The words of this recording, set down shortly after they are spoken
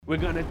We're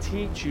going to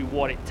teach you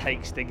what it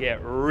takes to get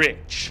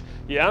rich.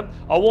 Yeah?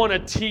 I want to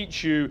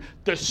teach you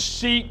the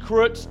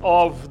secrets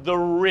of the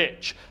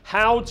rich,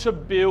 how to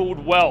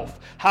build wealth,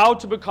 how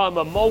to become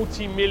a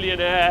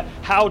multi-millionaire,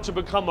 how to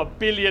become a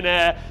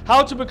billionaire,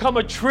 how to become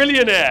a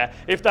trillionaire,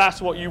 if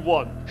that's what you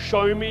want.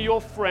 Show me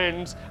your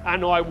friends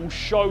and I will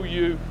show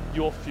you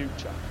your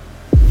future.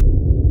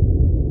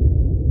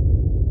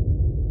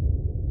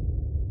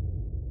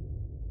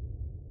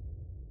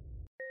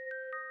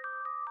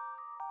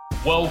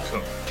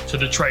 Welcome to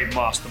the Trade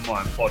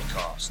Mastermind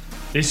podcast.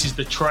 This is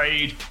the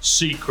Trade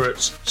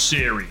Secrets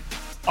series.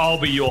 I'll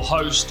be your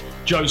host,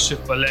 Joseph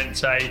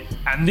Valente,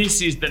 and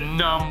this is the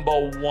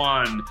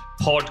 #1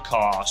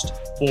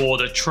 podcast for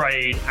the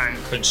trade and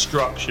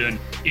construction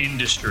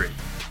industry.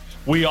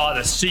 We are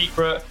the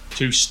secret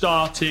to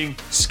starting,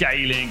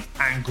 scaling,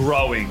 and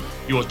growing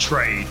your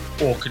trade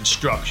or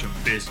construction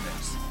business.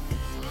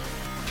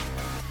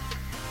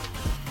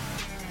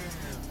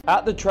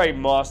 At the Trade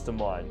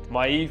Mastermind,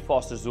 my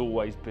ethos has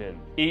always been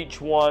each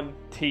one,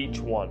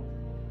 teach one.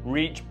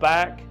 Reach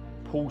back,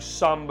 pull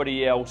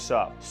somebody else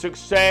up.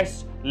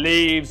 Success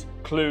leaves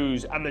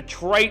clues, and the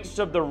traits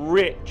of the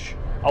rich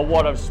are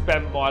what I've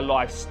spent my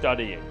life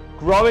studying.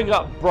 Growing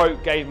up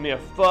broke gave me a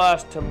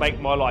thirst to make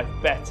my life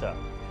better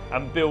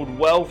and build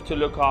wealth to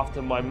look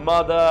after my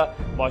mother,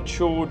 my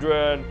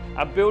children,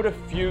 and build a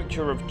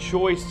future of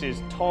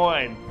choices,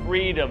 time,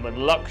 freedom,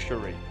 and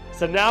luxury.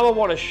 So now I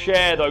want to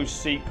share those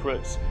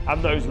secrets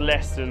and those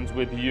lessons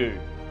with you.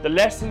 The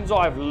lessons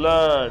I've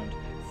learned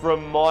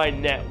from my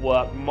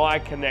network, my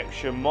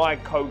connection, my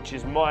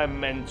coaches, my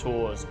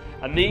mentors.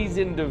 And these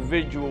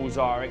individuals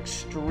are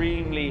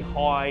extremely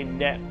high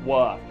net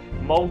worth,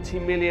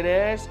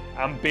 multi-millionaires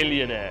and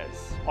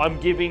billionaires. I'm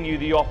giving you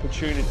the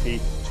opportunity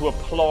to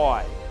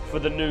apply for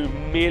the new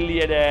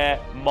Millionaire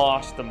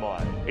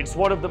Mastermind. It's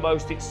one of the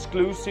most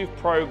exclusive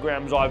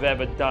programs I've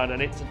ever done,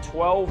 and it's a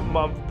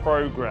 12-month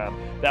program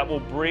that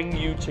will bring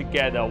you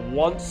together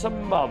once a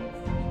month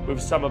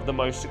with some of the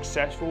most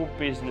successful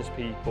business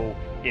people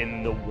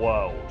in the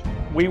world.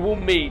 We will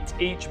meet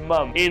each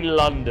month in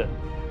London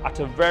at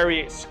a very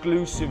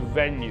exclusive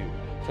venue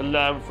to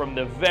learn from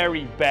the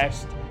very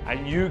best,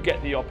 and you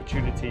get the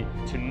opportunity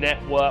to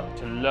network,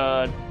 to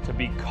learn, to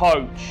be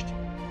coached,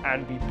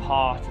 and be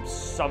part of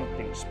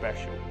something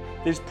special.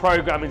 This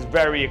program is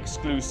very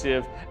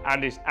exclusive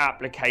and is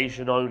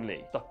application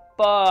only. The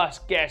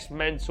first guest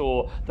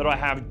mentor that I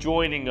have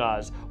joining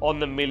us on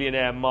the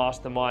Millionaire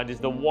Mastermind is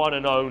the one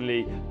and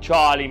only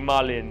Charlie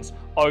Mullins,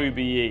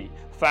 OBE,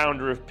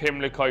 founder of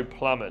Pimlico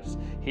Plumbers.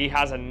 He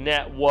has a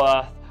net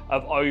worth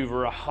of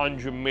over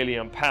 £100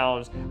 million,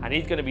 and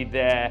he's going to be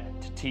there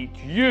to teach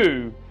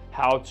you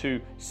how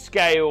to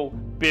scale,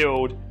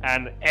 build,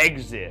 and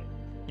exit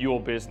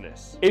your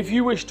business. If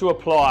you wish to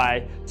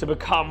apply to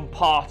become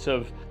part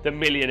of the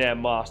Millionaire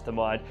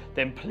Mastermind,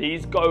 then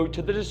please go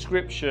to the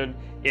description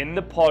in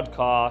the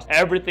podcast.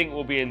 Everything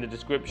will be in the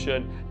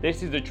description.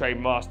 This is the Trade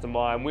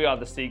Mastermind. We are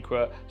the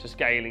secret to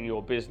scaling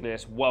your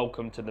business.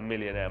 Welcome to the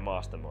Millionaire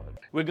Mastermind.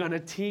 We're going to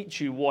teach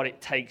you what it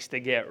takes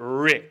to get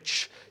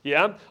rich.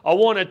 Yeah? I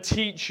want to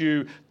teach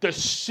you the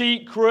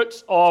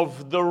secrets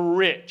of the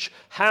rich,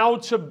 how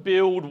to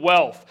build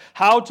wealth,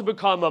 how to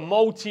become a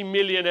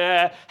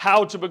multi-millionaire,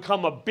 how to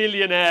become a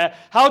billionaire,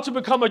 how to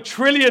become a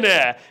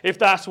trillionaire, if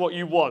that's what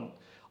you want.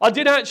 I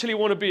did actually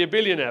want to be a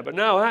billionaire, but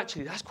now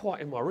actually that's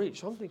quite in my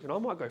reach. I'm thinking I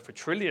might go for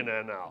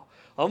trillionaire now.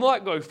 I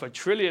might go for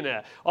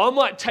trillionaire. I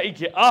might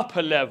take it up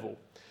a level.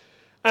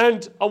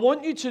 And I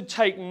want you to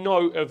take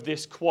note of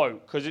this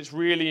quote because it's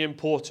really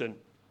important.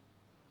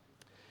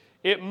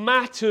 It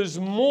matters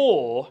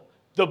more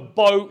the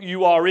boat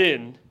you are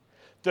in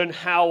than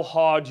how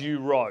hard you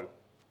row.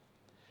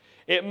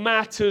 It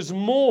matters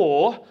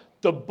more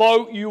the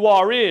boat you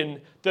are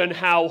in than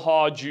how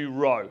hard you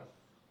row.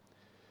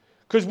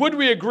 Because would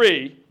we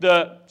agree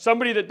that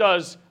somebody that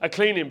does a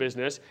cleaning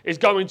business is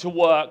going to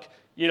work,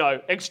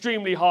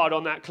 extremely hard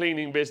on that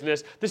cleaning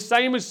business, the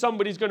same as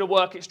somebody's going to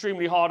work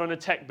extremely hard on a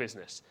tech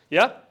business,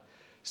 yeah?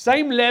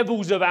 Same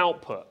levels of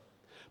output.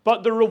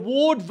 But the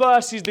reward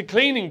versus the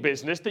cleaning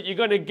business that you're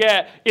going to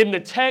get in the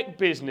tech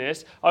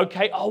business, are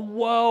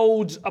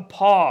worlds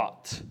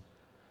apart.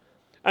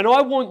 And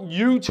I want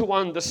you to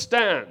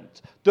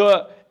understand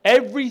that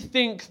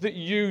everything that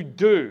you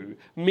do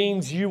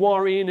means you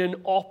are in an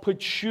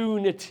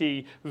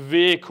opportunity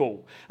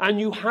vehicle.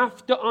 And you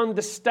have to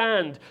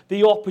understand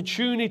the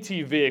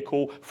opportunity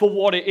vehicle for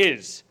what it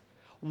is.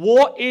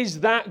 What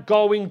is that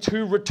going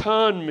to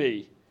return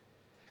me?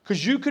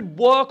 Because you could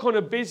work on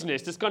a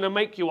business that's going to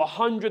make you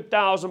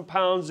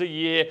 £100,000 a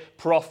year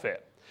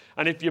profit.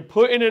 And if you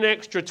put in an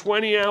extra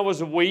 20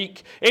 hours a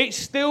week, it's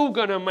still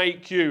going to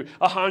make you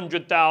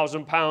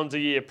 £100,000 a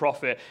year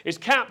profit. It's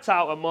capped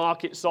out at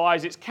market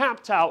size. It's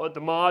capped out at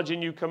the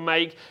margin you can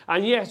make.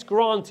 And yes,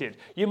 granted,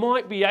 you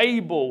might be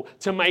able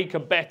to make a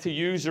better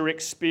user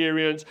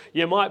experience.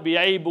 You might be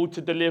able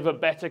to deliver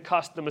better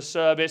customer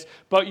service,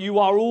 but you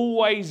are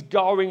always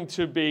going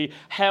to be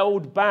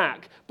held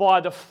back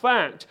by the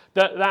fact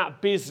that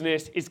that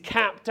business is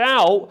capped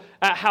out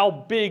at how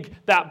big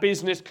that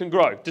business can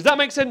grow. Does that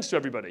make sense to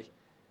everybody?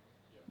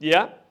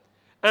 Yeah?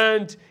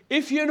 And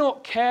if you're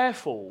not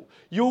careful,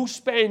 you'll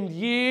spend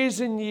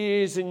years and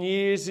years and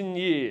years and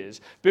years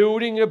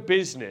building a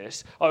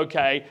business,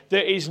 okay,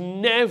 that is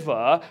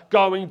never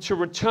going to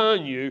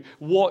return you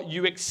what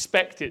you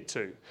expect it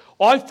to.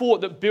 I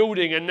thought that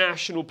building a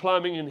national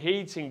plumbing and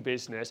heating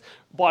business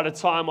by the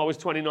time I was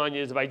 29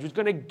 years of age was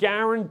going to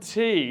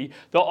guarantee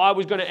that I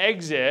was going to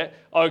exit,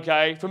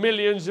 okay, for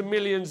millions and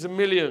millions and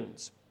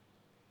millions.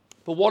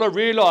 But what I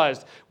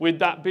realized with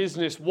that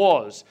business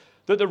was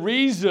that the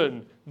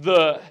reason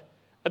that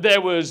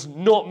there was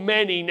not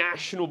many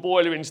national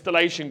boiler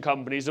installation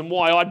companies and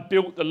why I'd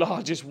built the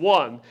largest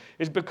one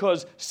is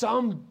because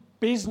some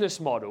business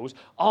models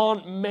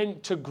aren't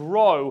meant to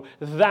grow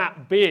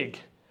that big.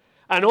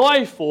 And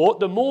I thought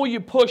the more you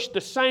push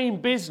the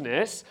same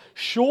business,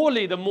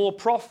 surely the more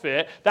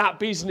profit that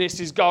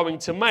business is going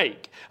to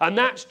make. And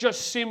that's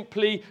just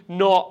simply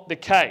not the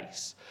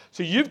case.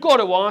 So you've got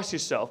to ask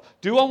yourself,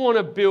 do I want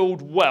to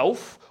build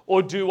wealth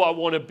or do I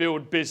want to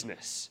build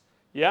business?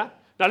 Yeah?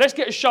 Now let's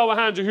get a show of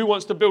hands of who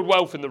wants to build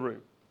wealth in the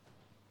room.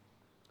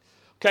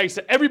 Okay,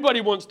 so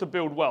everybody wants to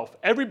build wealth.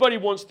 Everybody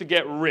wants to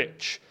get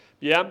rich.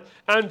 Yeah?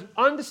 And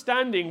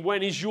understanding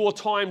when is your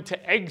time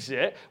to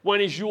exit,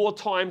 when is your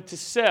time to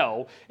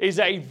sell, is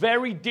a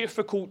very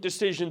difficult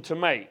decision to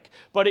make.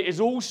 But it is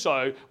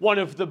also one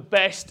of the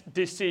best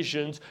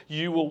decisions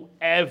you will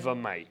ever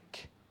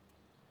make.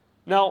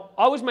 Now,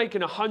 I was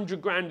making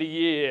 100 grand a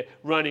year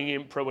running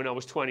Impra when I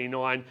was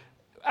 29,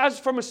 as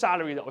from a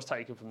salary that was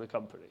taken from the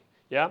company.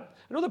 Yeah?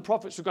 And all the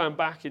profits were going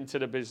back into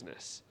the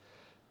business.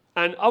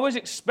 And I was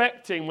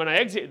expecting, when I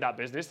exited that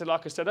business, that,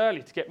 like I said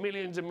earlier, to get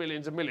millions and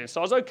millions and millions.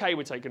 So I was okay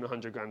with taking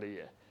 100 grand a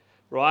year,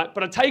 right?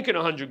 But I'd taken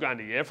 100 grand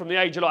a year from the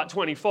age of like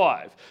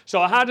 25.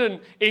 So I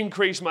hadn't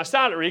increased my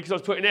salary because I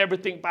was putting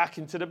everything back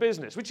into the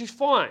business, which is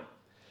fine.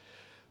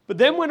 But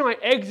then when I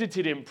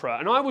exited Impra,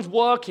 and I was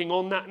working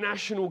on that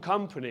national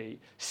company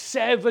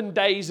 7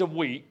 days a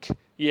week,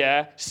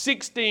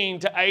 16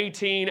 to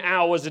 18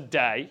 hours a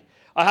day,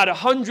 I had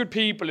 100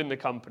 people in the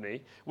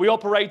company. We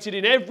operated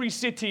in every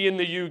city in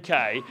the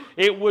UK.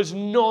 It was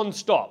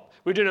non-stop.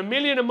 We're doing $1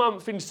 million a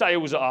month in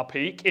sales at our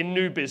peak in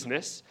new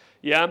business,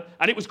 and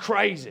it was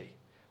crazy,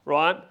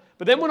 right?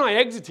 But then when I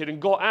exited and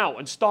got out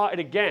and started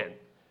again,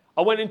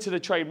 I went into the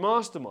Trade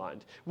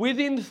Mastermind.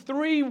 Within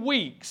 3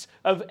 weeks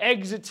of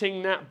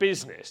exiting that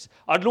business,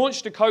 I'd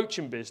launched a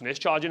coaching business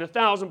charging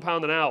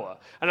 £1,000 an hour,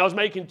 and I was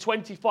making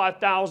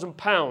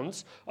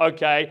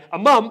 £25,000, a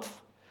month,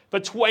 for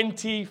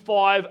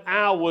 25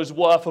 hours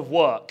worth of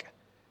work.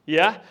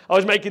 Yeah? I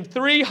was making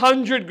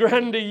 300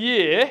 grand a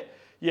year,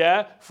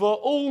 for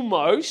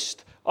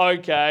almost,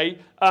 maybe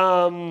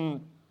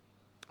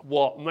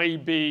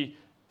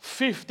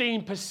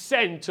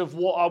 15% of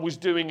what I was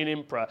doing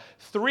in Impra.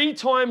 3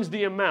 times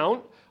the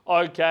amount,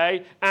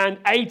 and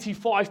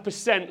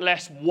 85%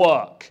 less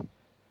work.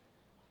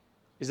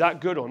 Is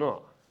that good or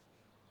not?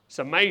 It's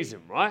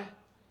amazing, right?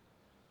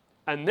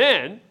 And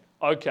then,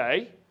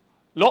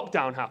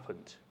 lockdown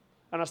happened.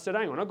 And I said,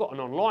 hang on, I've got an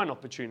online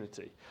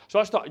opportunity. So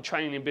I started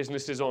training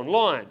businesses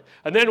online.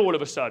 And then all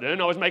of a sudden,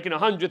 I was making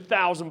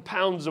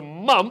 £100,000 a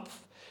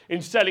month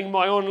in selling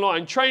my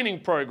online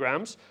training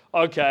programs,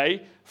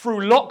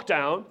 through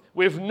lockdown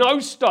with no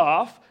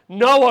staff,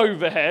 no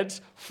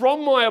overheads,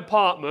 from my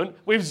apartment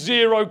with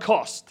 0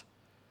 cost.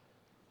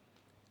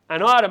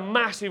 And I had a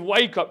massive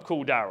wake-up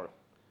call, Darren.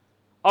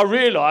 I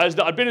realized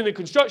that I'd been in the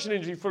construction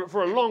industry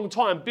for a long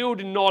time,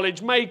 building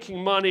knowledge,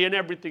 making money and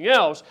everything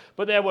else,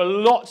 but there were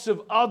lots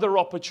of other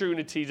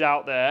opportunities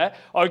out there,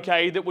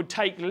 that would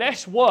take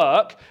less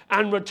work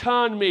and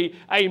return me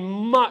a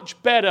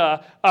much better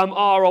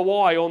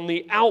ROI on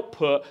the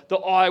output that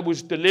I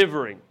was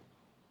delivering.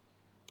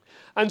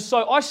 And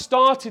so I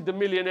started the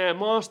Millionaire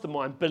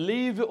Mastermind,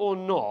 believe it or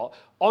not,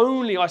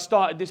 I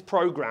started this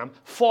program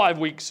 5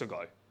 weeks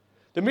ago.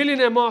 The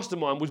Millionaire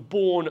Mastermind was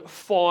born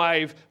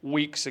 5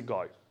 weeks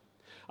ago.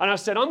 And I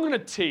said, I'm going to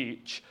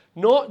teach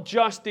not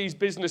just these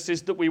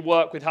businesses that we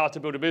work with how to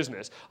build a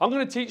business. I'm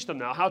going to teach them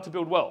now how to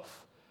build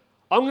wealth.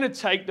 I'm going to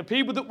take the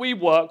people that we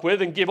work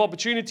with and give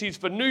opportunities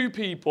for new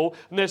people.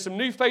 And there's some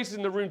new faces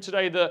in the room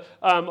today that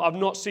I've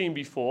not seen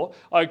before,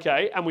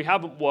 and we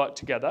haven't worked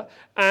together.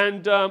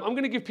 And I'm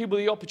going to give people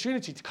the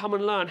opportunity to come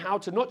and learn how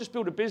to not just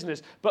build a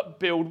business, but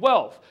build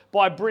wealth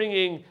by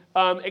bringing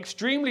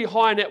extremely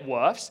high net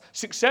worths,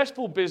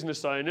 successful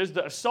business owners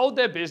that have sold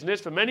their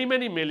business for many,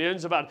 many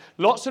millions, have had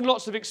lots and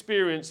lots of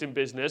experience in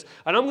business,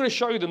 and I'm going to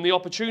show them the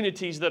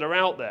opportunities that are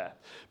out there.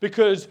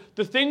 Because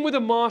the thing with a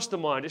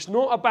mastermind, it's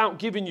not about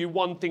giving you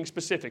one thing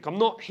specific. I'm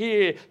not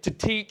here to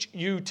teach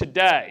you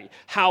today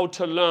how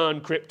to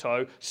learn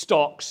crypto,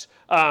 stocks,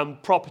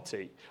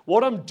 property.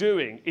 What I'm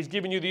doing is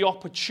giving you the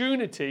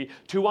opportunity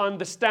to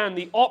understand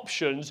the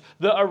options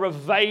that are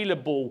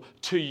available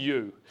to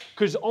you.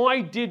 Because I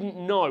didn't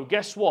know.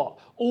 Guess what?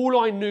 All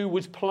I knew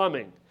was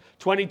plumbing.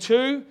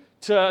 22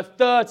 to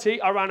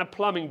 30, I ran a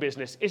plumbing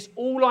business. It's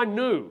all I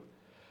knew.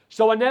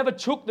 So I never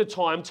took the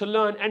time to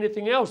learn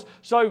anything else.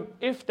 So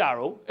if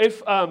Dom,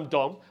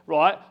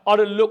 right, I'd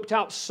have looked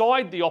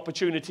outside the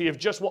opportunity of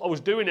just what I was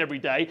doing every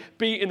day,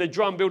 beating the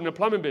drum, building a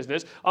plumbing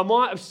business, I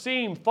might have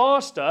seen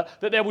faster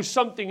that there was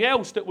something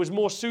else that was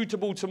more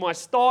suitable to my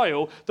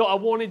style that I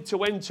wanted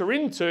to enter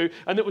into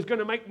and that was going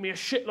to make me a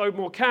shitload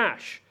more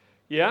cash.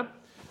 Yeah?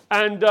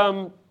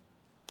 And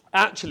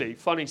actually,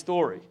 funny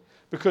story.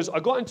 Because I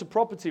got into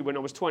property when I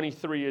was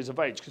 23 years of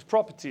age, because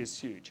property is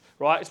huge,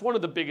 right? It's one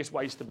of the biggest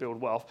ways to build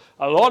wealth.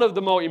 A lot of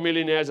the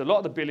multimillionaires, a lot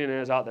of the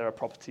billionaires out there are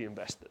property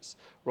investors,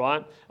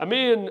 right? And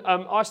me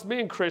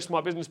and Chris,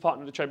 my business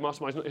partner, the Trade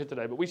Mastermind, is not here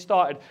today, but we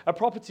started a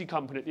property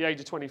company at the age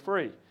of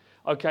 23.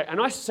 Okay, and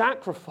I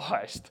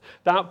sacrificed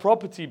that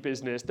property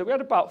business that we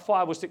had about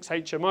 5 or 6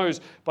 HMOs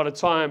by the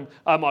time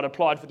I'd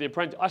applied for the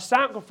apprentice. I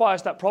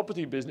sacrificed that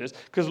property business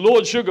because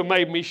Lord Sugar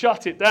made me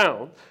shut it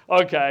down,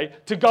 okay,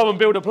 to go and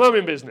build a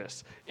plumbing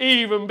business,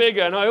 even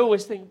bigger. And I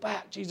always think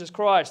back, Jesus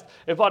Christ,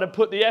 if I'd have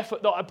put the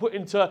effort that I put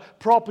into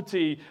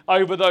property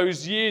over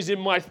those years in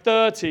my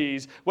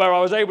 30s where I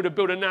was able to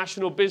build a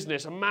national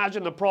business,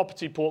 imagine the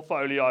property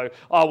portfolio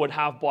I would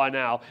have by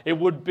now. It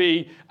would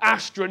be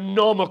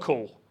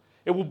astronomical.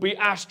 It would be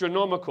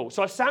astronomical.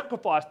 So I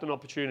sacrificed an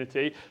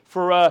opportunity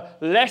for a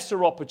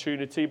lesser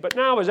opportunity, but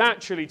now has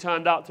actually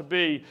turned out to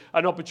be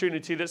an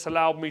opportunity that's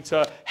allowed me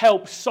to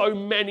help so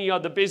many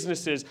other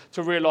businesses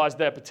to realize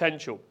their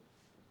potential.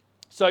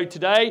 So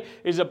today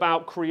is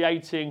about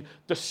creating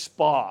the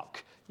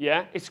spark.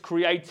 Yeah, it's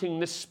creating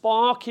the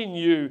spark in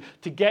you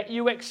to get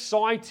you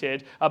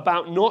excited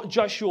about not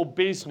just your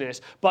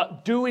business,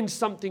 but doing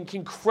something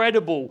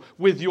incredible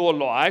with your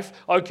life,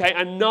 okay,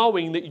 and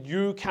knowing that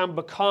you can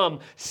become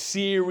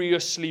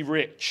seriously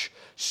rich.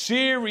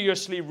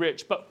 Seriously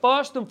rich. But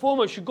first and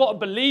foremost, you've got to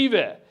believe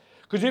it.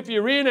 Because if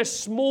you're in a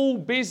small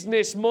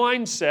business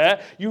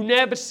mindset, you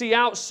never see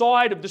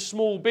outside of the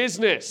small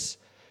business.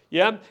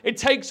 Yeah, it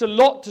takes a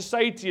lot to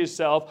say to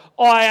yourself,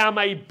 I am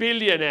a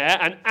billionaire,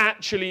 and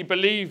actually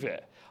believe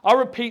it. I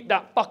repeat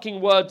that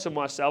fucking word to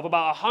myself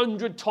about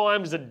 100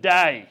 times a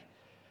day.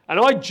 And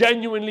I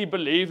genuinely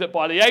believe that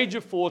by the age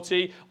of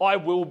 40, I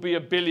will be a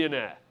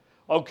billionaire.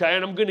 Okay,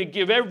 and I'm going to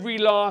give every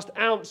last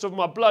ounce of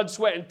my blood,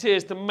 sweat, and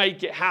tears to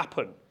make it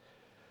happen.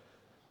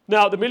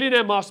 Now, the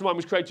Millionaire Mastermind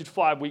was created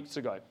 5 weeks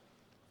ago.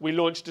 We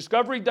launched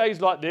Discovery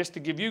Days like this to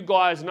give you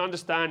guys an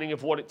understanding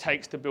of what it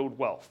takes to build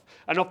wealth.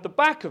 And off the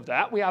back of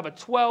that, we have a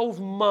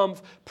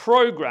 12-month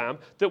program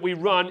that we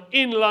run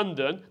in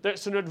London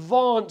that's an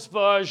advanced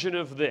version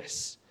of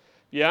this.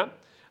 Yeah?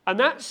 And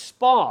that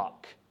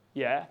spark,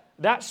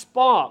 that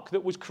spark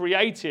that was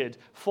created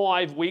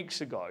 5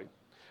 weeks ago,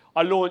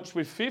 I launched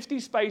with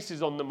 50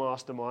 spaces on the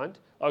mastermind,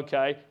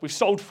 okay? We've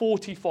sold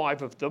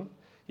 45 of them,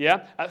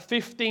 yeah, at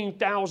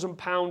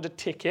 £15,000 a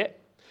ticket.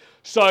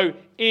 So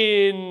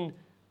in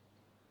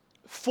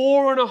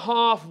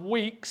 4.5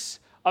 weeks,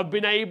 I've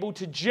been able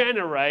to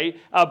generate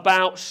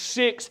about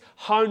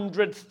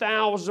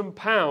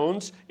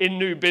 £600,000 in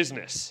new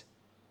business.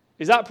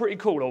 Is that pretty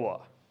cool or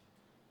what?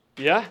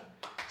 Yeah?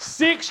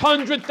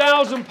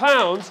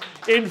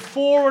 £600,000 in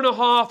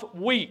 4.5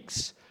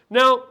 weeks.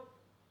 Now,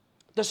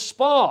 the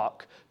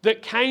spark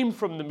that came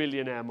from the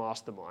Millionaire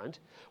Mastermind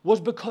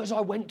was because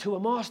I went to a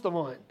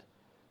mastermind.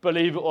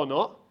 Believe it or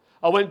not.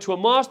 I went to a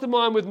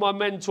mastermind with my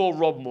mentor,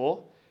 Rob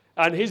Moore,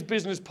 and his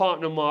business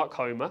partner, Mark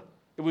Homer.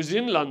 It was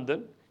in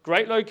London,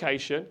 great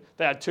location.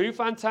 They had 2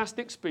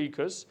 fantastic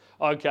speakers,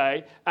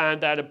 okay,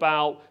 and they had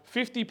about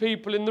 50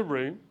 people in the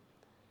room.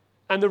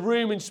 And the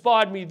room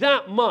inspired me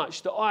that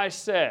much that I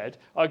said,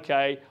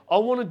 okay, I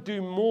want to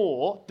do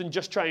more than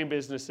just train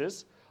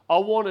businesses. I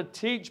want to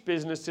teach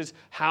businesses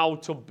how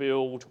to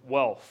build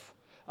wealth.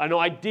 An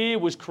idea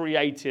was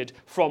created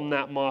from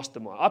that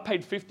mastermind. I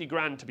paid 50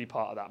 grand to be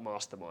part of that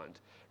mastermind,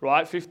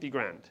 right? 50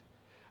 grand.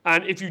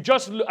 And if you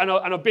just look, and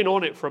I've been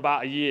on it for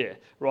about a year,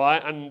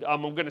 right? And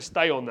I'm going to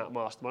stay on that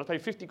mastermind. I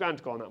paid 50 grand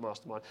to go on that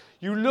mastermind.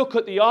 You look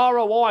at the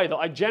ROI that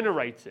I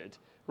generated,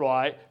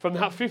 right, from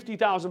that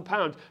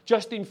 £50,000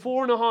 just in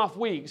 4.5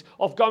 weeks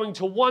of going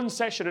to one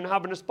session and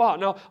having a spark.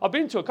 Now, I've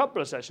been to a couple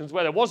of sessions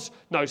where there was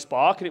no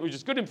spark and it was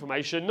just good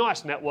information,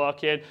 nice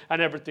networking and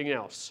everything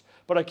else.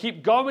 but I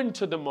keep going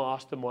to the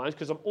masterminds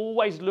because I'm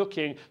always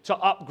looking to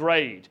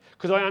upgrade,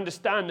 because I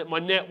understand that my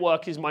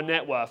network is my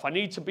net worth. I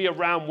need to be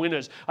around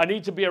winners. I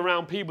need to be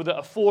around people that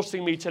are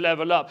forcing me to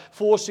level up,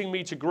 forcing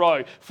me to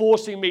grow,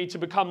 forcing me to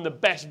become the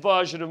best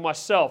version of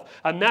myself.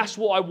 And that's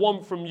what I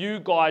want from you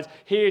guys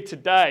here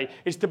today,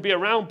 is to be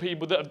around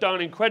people that have done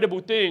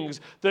incredible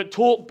things, that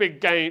talk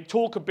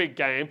a big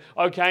game,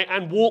 okay,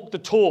 and walk the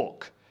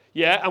talk.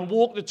 Yeah, and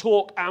walk the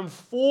talk and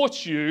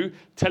force you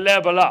to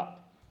level up.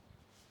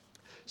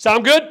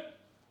 Sound good?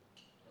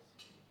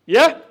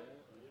 Yeah?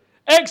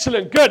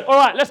 Excellent, good. All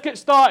right, let's get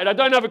started. I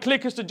don't have a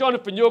clicker, so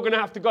Jonathan, you're going to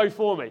have to go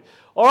for me.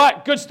 All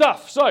right, good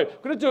stuff. So I'm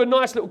going to do a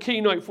nice little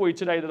keynote for you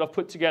today that I've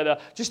put together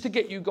just to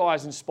get you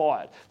guys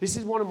inspired. This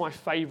is one of my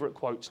favorite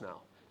quotes now.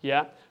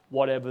 Yeah?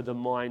 Whatever the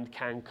mind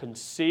can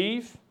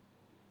conceive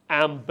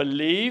and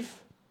believe,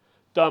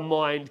 the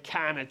mind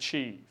can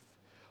achieve.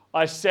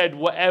 I said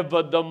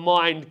whatever the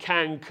mind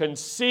can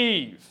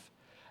conceive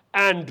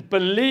and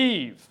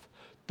believe,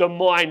 the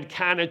mind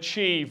can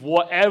achieve.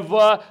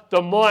 Whatever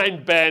the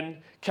mind, Ben,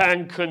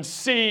 can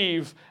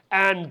conceive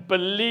and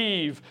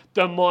believe,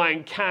 the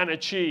mind can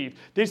achieve.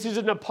 This is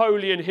a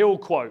Napoleon Hill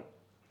quote.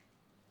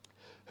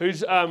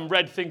 Who's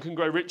read Think and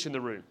Grow Rich in the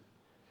room?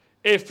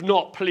 If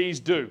not, please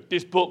do.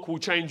 This book will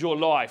change your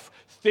life.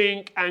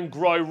 Think and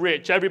Grow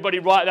Rich. Everybody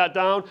write that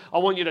down. I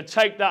want you to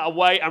take that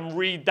away and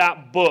read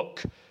that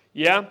book.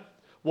 Yeah?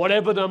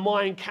 Whatever the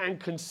mind can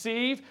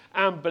conceive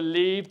and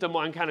believe, the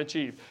mind can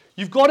achieve.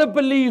 You've got to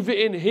believe it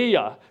in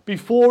here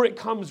before it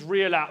comes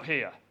real out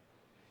here.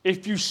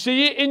 If you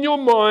see it in your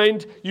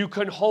mind, you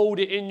can hold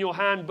it in your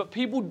hand. But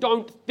people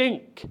don't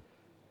think.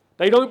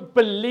 They don't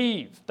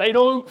believe. They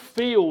don't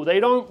feel. They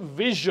don't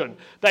vision.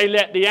 They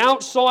let the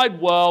outside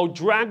world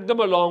drag them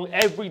along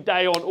every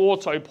day on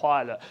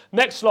autopilot.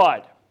 Next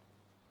slide.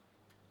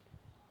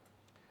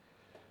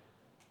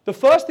 The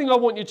first thing I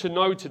want you to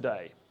know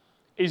today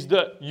is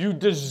that you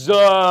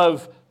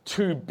deserve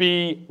to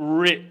be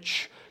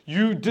rich.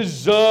 You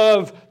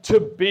deserve to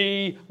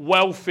be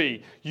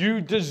wealthy.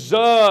 You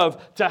deserve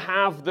to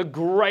have the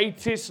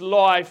greatest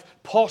life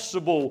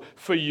possible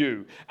for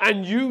you.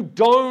 And you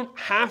don't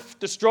have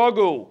to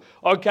struggle,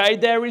 okay?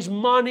 There is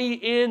money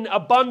in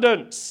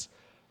abundance,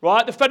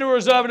 right? The Federal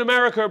Reserve in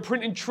America are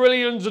printing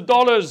trillions of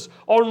dollars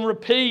on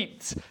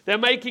repeat. They're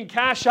making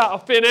cash out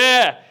of thin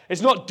air.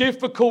 It's not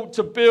difficult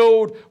to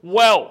build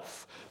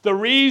wealth. The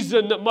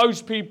reason that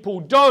most people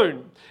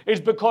don't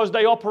is because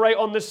they operate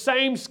on the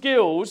same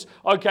skills,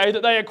 okay,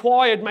 that they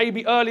acquired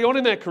maybe early on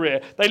in their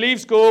career. They leave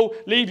school,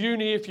 leave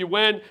uni if you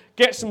went,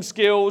 get some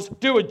skills,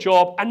 do a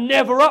job, and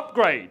never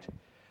upgrade.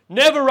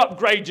 Never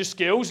upgrade your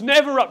skills,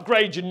 never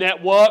upgrade your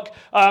network,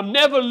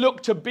 never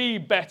look to be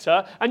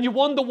better, and you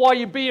wonder why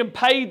you're being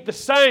paid the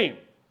same.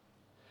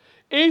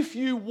 If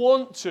you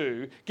want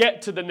to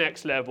get to the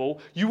next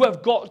level, you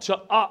have got to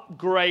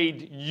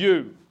upgrade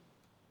you.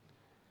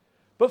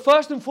 But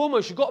first and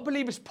foremost, you've got to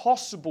believe it's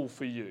possible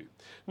for you.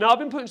 Now, I've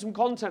been putting some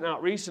content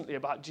out recently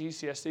about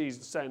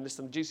GCSEs, saying,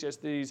 listen,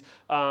 GCSEs,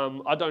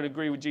 I don't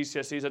agree with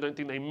GCSEs. I don't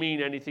think they mean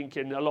anything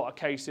in a lot of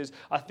cases.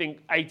 I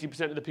think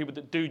 80% of the people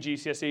that do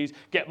GCSEs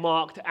get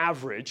marked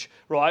average,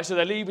 right? So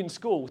they're leaving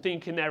school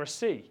thinking they're a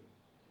C.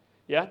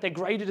 Yeah? They're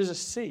graded as a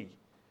C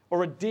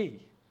or a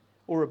D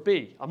or a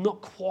B. I'm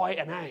not quite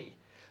an A.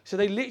 So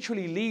they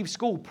literally leave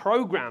school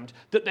programmed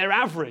that they're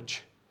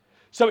average.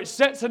 So it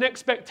sets an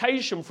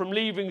expectation from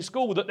leaving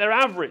school that they're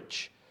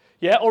average.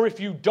 Yeah, or if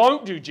you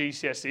don't do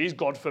GCSEs,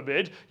 God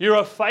forbid, you're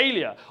a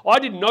failure. I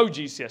didn't know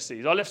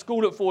GCSEs. I left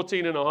school at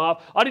 14 and a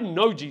half. I didn't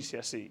know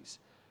GCSEs,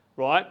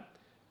 right?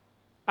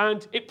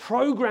 And it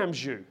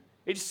programs you.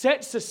 It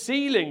sets a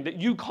ceiling that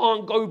you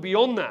can't go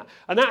beyond that.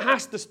 And that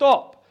has to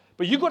stop.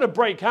 But you've got to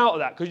break out of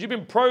that because you've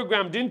been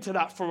programmed into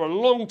that for a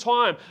long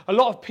time. A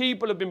lot of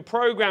people have been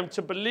programmed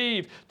to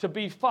believe, to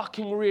be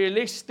fucking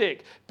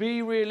realistic.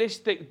 Be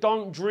realistic.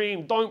 Don't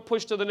dream. Don't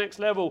push to the next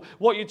level.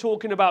 What you're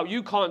talking about,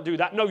 you can't do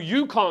that. No,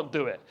 you can't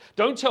do it.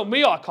 Don't tell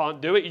me I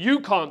can't do it. You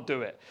can't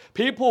do it.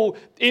 People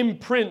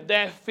imprint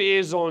their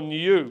fears on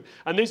you.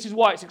 And this is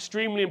why it's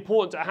extremely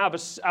important to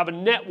have a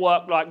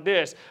network like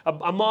this,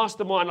 a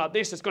mastermind like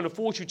this that's going to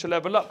force you to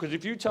level up. Because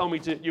if you tell me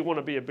you want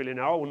to be a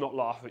billionaire, I will not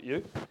laugh at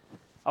you.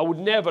 I would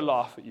never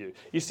laugh at you.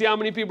 You see how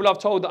many people I've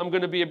told that I'm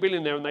going to be a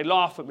billionaire and they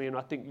laugh at me and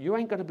I think, you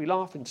ain't going to be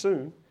laughing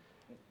soon.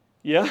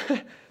 Yeah?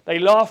 They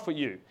laugh at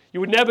you. You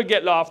would never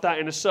get laughed at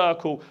in a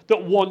circle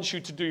that wants you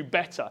to do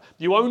better.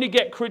 You only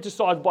get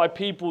criticized by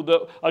people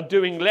that are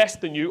doing less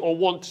than you or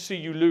want to see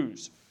you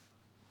lose.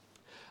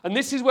 And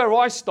this is where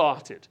I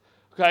started.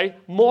 Okay?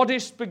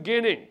 Modest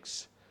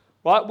beginnings.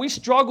 Right? We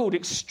struggled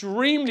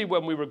extremely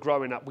when we were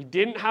growing up. We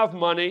didn't have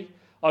money.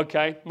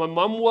 Okay, my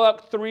mum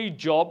worked 3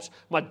 jobs.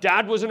 My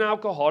dad was an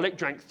alcoholic,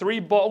 drank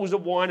 3 bottles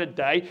of wine a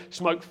day,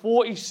 smoked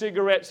 40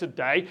 cigarettes a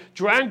day,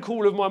 drank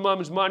all of my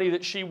mum's money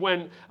that she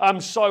went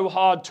so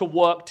hard to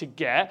work to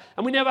get,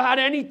 and we never had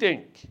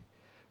anything,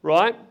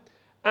 right?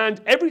 And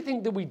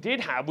everything that we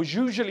did have was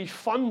usually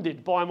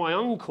funded by my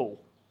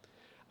uncle.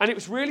 And it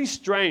was really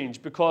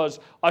strange because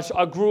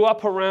I grew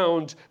up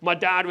around my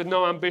dad with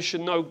no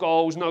ambition, no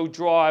goals, no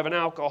drive, an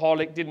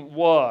alcoholic, didn't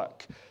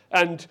work.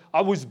 And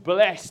I was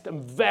blessed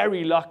and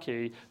very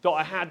lucky that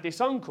I had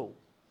this uncle.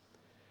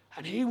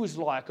 And he was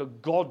like a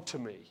god to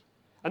me.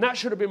 And that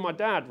should have been my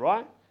dad,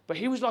 right? But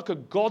he was like a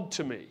god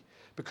to me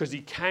because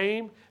he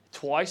came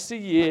twice a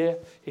year.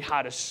 He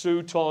had a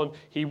suit on.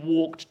 He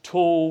walked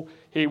tall.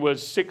 He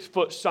was 6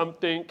 foot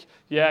something.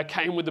 Yeah,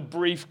 came with a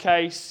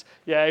briefcase.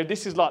 Yeah,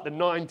 this is like the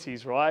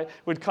 90s, right?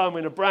 Would come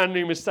in a brand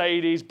new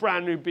Mercedes,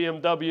 brand new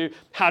BMW,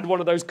 had one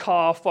of those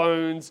car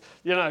phones.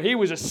 You know, he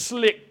was a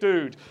slick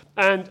dude.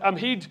 And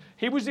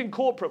he was in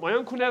corporate. My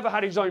uncle never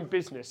had his own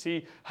business.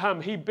 He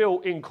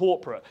built in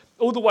corporate,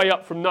 all the way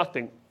up from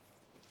nothing.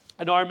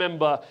 And I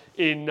remember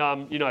in,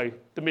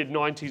 the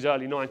mid-90s,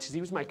 early 90s,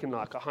 he was making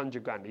like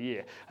 100 grand a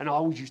year. And I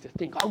always used to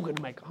think, I'm going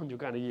to make 100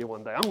 grand a year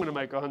one day. I'm going to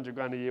make 100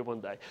 grand a year one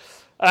day.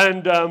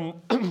 And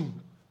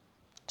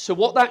so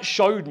what that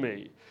showed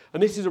me,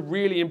 and this is a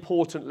really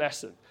important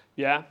lesson,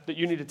 yeah, that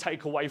you need to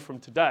take away from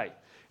today,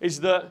 is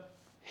that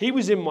he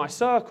was in my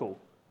circle.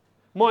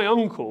 My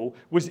uncle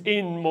was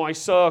in my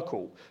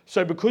circle.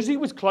 So because he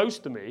was close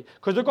to me,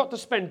 because I got to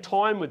spend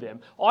time with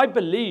him, I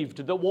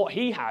believed that what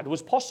he had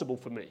was possible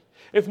for me.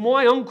 If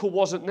my uncle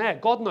wasn't there,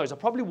 God knows, I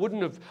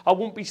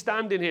wouldn't be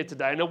standing here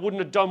today, and I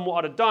wouldn't have done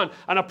what I'd have done.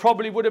 And I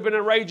probably would have been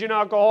a raging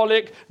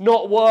alcoholic,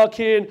 not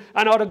working,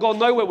 and I'd have gone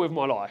nowhere with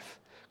my life.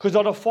 Because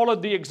I'd have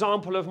followed the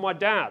example of my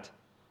dad.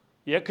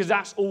 Yeah, because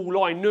that's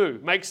all I knew.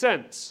 Makes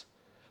sense?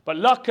 But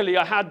luckily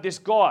I had this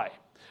guy.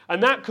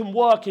 And that can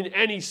work in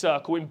any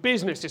circle. In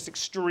business, it's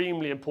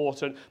extremely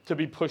important to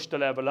be pushed to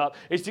level up.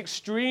 It's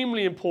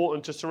extremely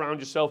important to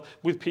surround yourself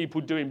with people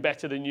doing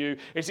better than you.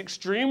 It's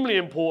extremely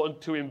important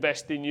to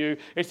invest in you.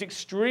 It's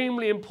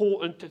extremely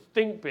important to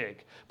think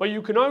big. But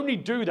you can only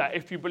do that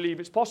if you believe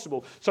it's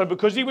possible. So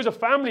because he was a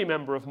family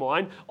member of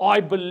mine,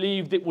 I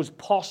believed it was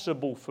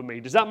possible for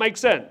me. Does that make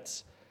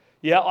sense?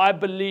 Yeah, I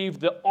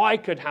believed that I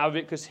could have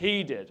it because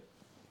he did.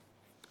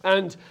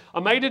 And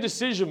I made a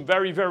decision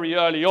very, very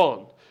early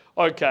on,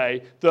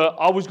 okay, that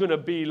I was going to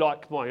be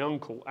like my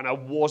uncle and I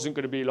wasn't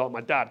going to be like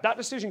my dad. That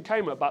decision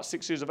came at about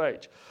 6 years of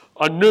age.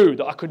 I knew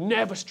that I could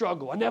never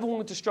struggle. I never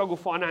wanted to struggle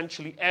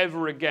financially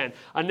ever again.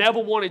 I never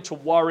wanted to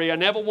worry. I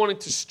never wanted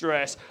to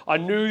stress. I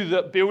knew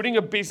that building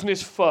a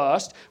business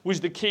first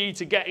was the key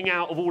to getting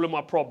out of all of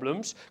my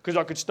problems because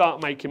I could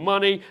start making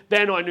money.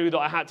 Then I knew that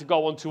I had to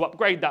go on to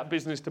upgrade that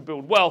business to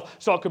build wealth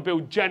so I could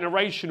build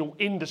generational,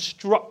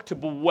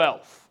 indestructible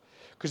wealth.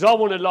 Because I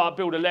want to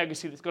build a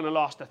legacy that's going to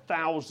last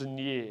 1,000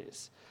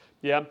 years.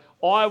 Yeah,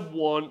 I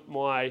want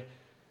my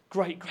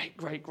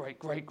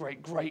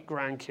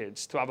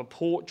great-great-great-great-great-great-great-grandkids to have a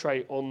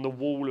portrait on the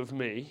wall of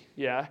me,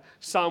 yeah,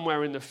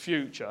 somewhere in the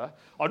future.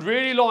 I'd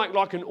really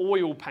like an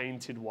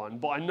oil-painted one,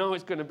 but I know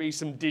it's going to be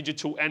some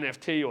digital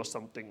NFT or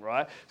something,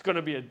 right? It's going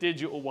to be a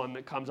digital one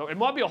that comes up. It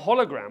might be a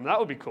hologram. That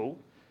would be cool.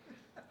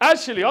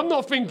 Actually, I'm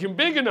not thinking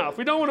big enough.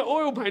 We don't want an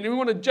oil painting. We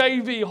want a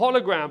JV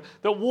hologram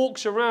that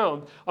walks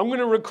around. I'm going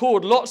to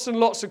record lots and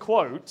lots of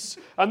quotes,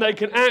 and they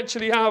can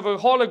actually have a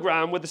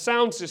hologram with a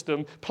sound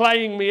system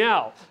playing me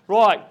out.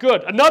 Right,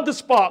 good. Another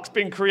spark's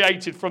been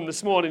created from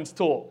this morning's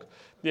talk.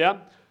 Yeah?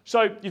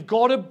 So you've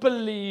got to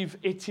believe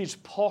it is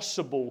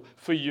possible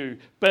for you.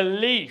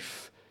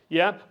 Belief.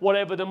 Yeah,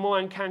 whatever the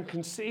mind can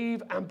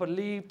conceive and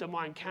believe, the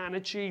mind can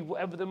achieve.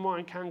 Whatever the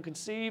mind can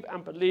conceive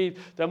and believe,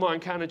 the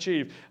mind can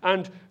achieve.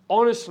 And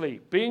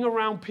honestly, being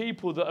around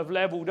people that have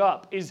leveled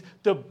up is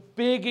the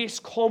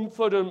biggest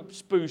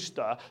confidence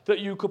booster that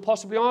you could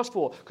possibly ask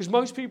for. Because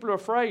most people are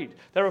afraid.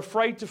 They're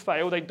afraid to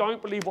fail. They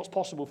don't believe what's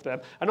possible for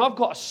them. And I've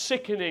got a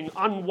sickening,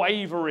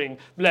 unwavering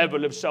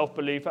level of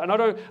self-belief. And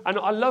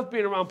I love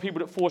being around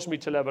people that force me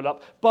to level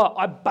up. But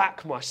I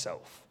back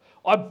myself.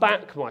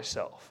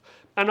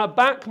 And I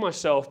back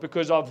myself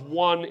because I've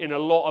won in a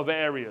lot of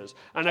areas.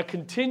 And I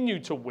continue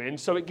to win,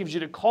 so it gives you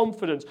the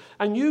confidence.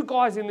 And you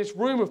guys in this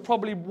room have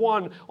probably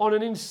won on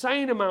an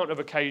insane amount of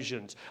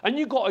occasions. And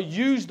you've got to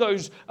use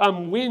those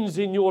wins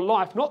in your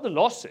life, not the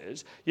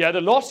losses. Yeah, the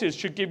losses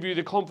should give you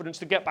the confidence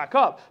to get back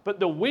up. But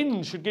the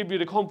wins should give you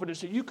the confidence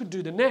that you can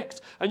do the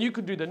next. And you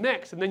can do the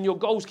next. And then your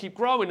goals keep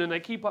growing and they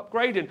keep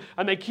upgrading.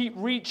 And they keep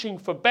reaching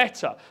for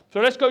better.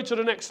 So let's go to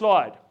the next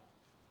slide.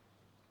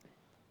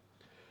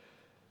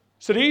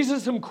 So these are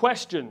some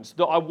questions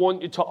that I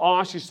want you to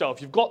ask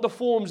yourself. You've got the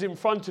forms in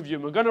front of you,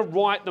 and we're going to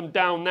write them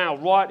down now.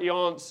 Write the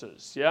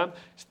answers, yeah?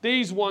 It's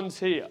these ones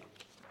here.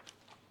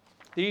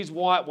 These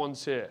white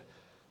ones here.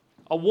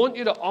 I want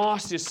you to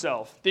ask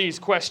yourself these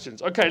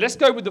questions. Okay, let's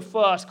go with the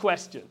first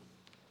question.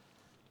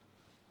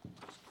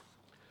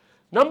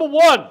 Number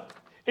 1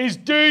 is,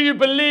 do you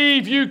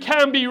believe you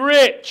can be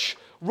rich?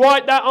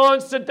 Write that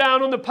answer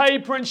down on the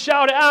paper and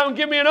shout it out and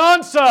give me an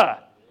answer.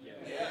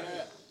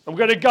 I'm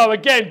going to go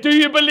again. Do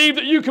you believe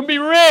that you can be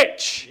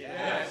rich?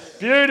 Yes.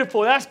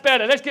 Beautiful. That's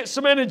better. Let's get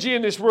some energy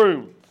in this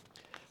room.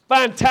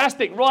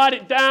 Fantastic. Write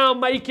it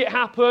down. Make it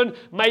happen.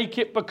 Make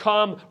it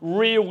become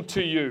real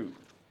to you.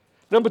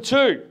 Number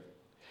 2.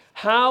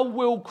 How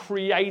will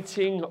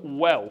creating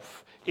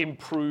wealth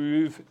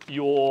improve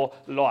your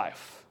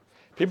life?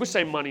 People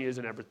say money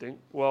isn't everything.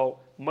 Well,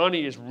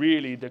 money is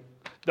really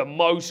the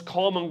most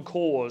common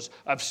cause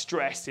of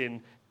stress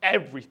in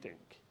everything.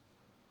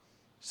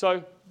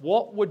 So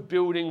what would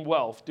building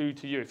wealth do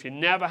to you? If you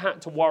never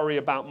had to worry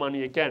about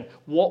money again,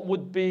 what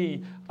would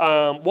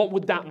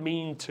that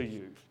mean to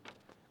you?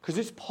 Because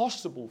it's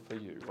possible for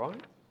you, right?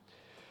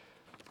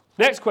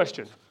 Next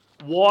question.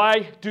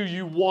 Why do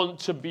you want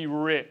to be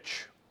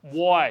rich?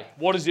 Why?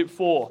 What is it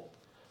for?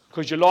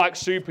 Because you like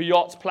super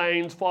yachts,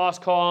 planes,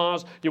 fast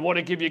cars. You want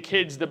to give your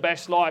kids the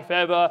best life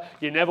ever.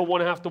 You never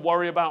want to have to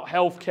worry about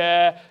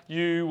healthcare.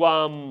 You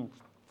want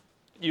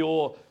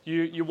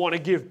to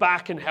give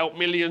back and help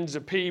millions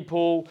of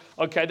people.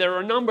 Okay, there are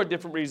a number of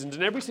different reasons,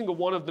 and every single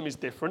one of them is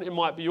different. It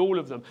might be all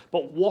of them.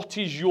 But what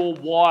is your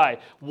why?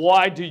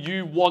 Why do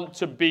you want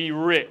to be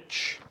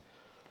rich?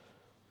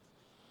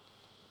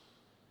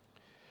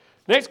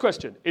 Next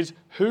question is,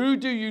 who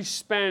do you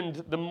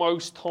spend the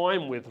most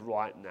time with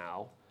right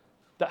now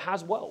that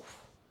has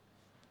wealth?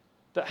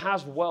 That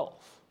has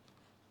wealth.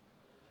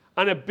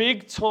 And a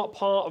big top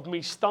part of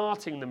me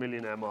starting the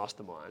Millionaire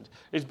Mastermind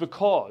is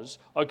because,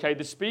 okay,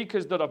 the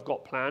speakers that I've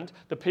got planned,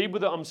 the people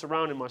that I'm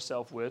surrounding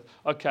myself with,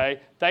 okay,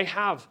 they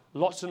have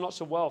lots and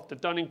lots of wealth.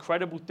 They've done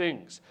incredible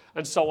things.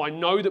 And so I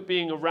know that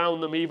being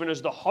around them, even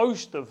as the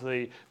host of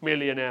the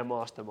Millionaire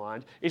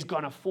Mastermind, is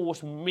going to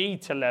force me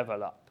to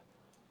level up.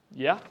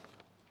 Yeah?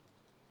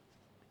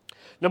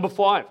 Number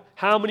 5,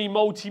 how many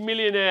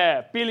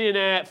multi-millionaire,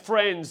 billionaire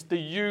friends do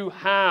you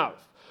have?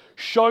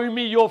 Show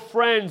me your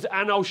friends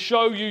and I'll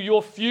show you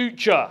your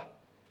future.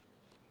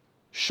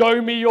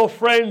 Show me your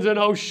friends and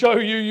I'll show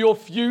you your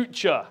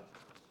future.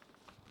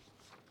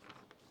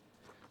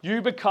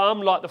 You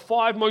become like the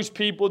 5 most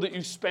people that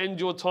you spend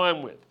your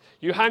time with.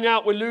 You hang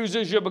out with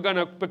losers, you're going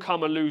to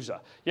become a loser.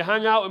 You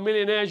hang out with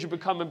millionaires, you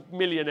become a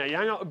millionaire. You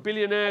hang out with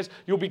billionaires,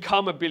 you'll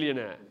become a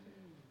billionaire.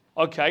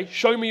 Okay,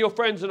 show me your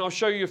friends and I'll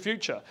show you your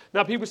future.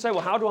 Now people say,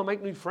 well, how do I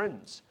make new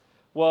friends?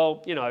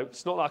 Well, you know,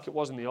 it's not like it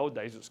was in the old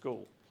days at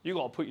school. You've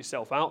got to put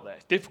yourself out there.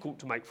 It's difficult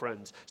to make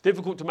friends. It's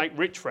difficult to make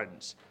rich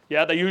friends.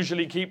 Yeah, they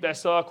usually keep their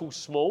circles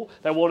small.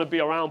 They want to be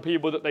around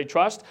people that they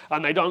trust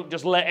and they don't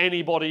just let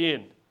anybody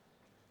in.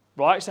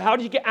 Right? So how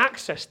do you get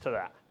access to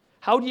that?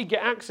 How do you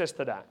get access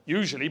to that?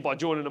 Usually by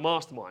joining a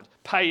mastermind.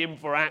 Paying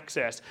for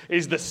access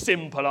is the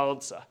simple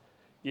answer.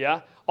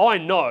 Yeah, I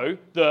know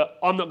that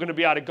I'm not going to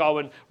be able to go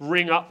and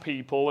ring up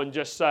people and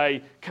just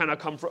say, can I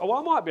come for, well,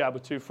 I might be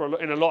able to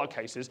in a lot of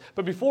cases,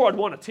 but before I'd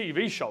want a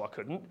TV show, I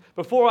couldn't.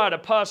 Before I had a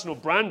personal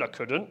brand, I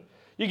couldn't.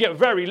 You get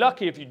very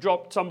lucky if you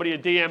drop somebody a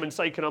DM and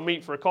say, can I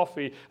meet for a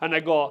coffee? And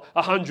they got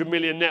 100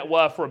 million net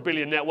worth or $1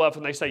 billion net worth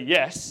and they say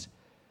yes,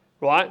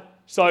 right?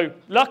 So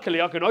luckily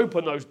I can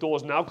open those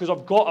doors now because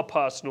I've got a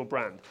personal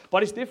brand,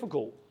 but it's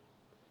difficult.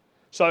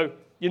 So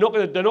they're not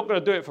going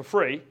to do it for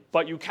free,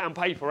 but you can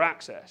pay for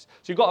access.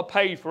 So you've got to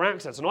pay for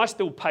access, and I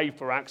still pay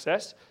for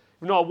access.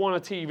 Even though I want a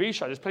TV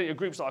show, there's plenty of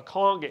groups that I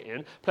can't get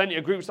in, plenty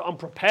of groups that I'm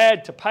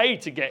prepared to pay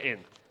to get in.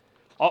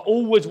 I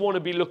always want to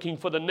be looking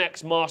for the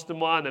next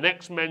mastermind, the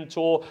next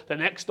mentor, the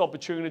next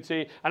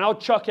opportunity, and I'll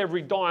chuck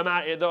every dime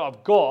at it that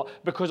I've got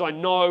because I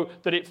know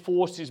that it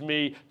forces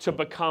me to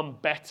become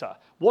better.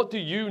 What do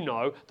you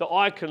know that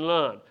I can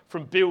learn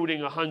from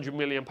building a £100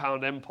 million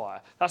empire?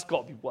 That's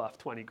got to be worth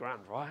 20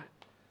 grand, right?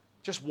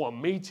 Just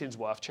one meeting's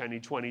worth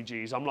 20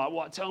 G's. I'm like,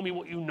 what? Tell me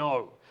what you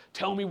know.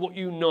 Tell me what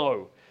you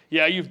know.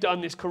 Yeah, you've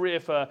done this career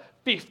for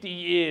 50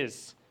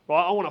 years,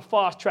 right? I want to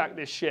fast track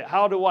this shit.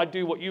 How do I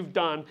do what you've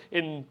done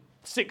in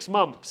 6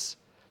 months?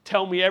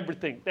 Tell me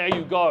everything. There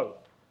you go.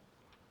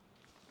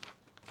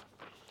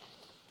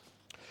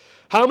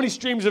 How many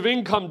streams of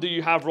income do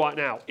you have right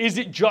now? Is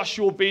it just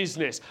your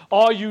business?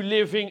 Are you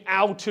living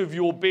out of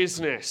your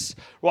business?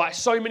 Right,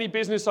 so many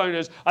business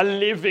owners are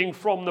living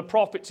from the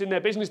profits in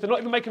their business. They're not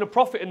even making a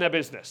profit in their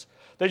business.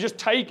 They're just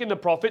taking the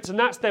profits and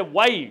that's their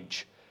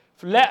wage.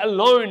 Let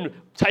alone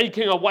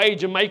taking a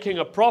wage and making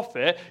a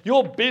profit.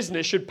 Your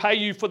business should pay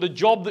you for the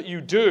job that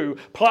you do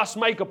plus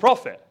make a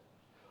profit.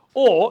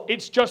 Or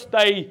it's just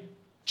a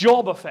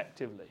job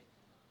effectively.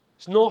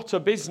 It's not a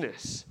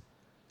business.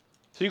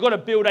 So you've got to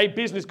build a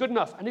business good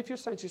enough. And if you're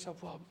saying to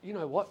yourself, well, you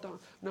know what,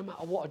 no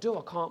matter what I do,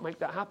 I can't make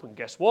that happen.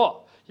 Guess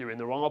what? You're in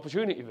the wrong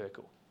opportunity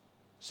vehicle.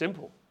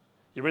 Simple.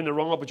 You're in the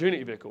wrong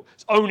opportunity vehicle.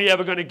 It's only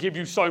ever going to give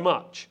you so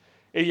much.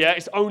 Yeah,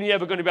 it's only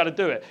ever going to be able to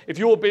do it. If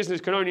your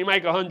business can only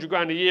make 100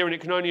 grand a year and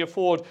it can only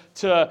afford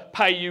to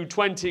pay you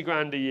 20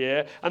 grand a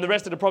year and the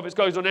rest of the profits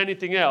goes on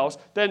anything else,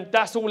 then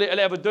that's all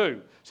it'll ever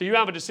do. So you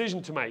have a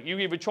decision to make. You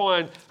either try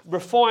and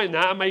refine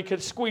that and make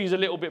it squeeze a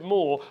little bit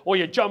more, or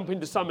you jump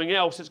into something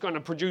else that's going to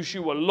produce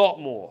you a lot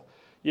more.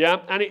 Yeah,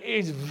 and it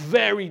is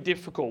very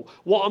difficult.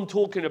 What I'm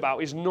talking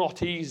about is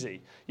not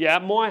easy. Yeah,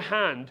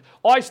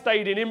 I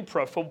stayed in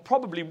Impra for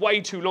probably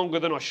way too longer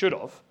than I should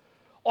have.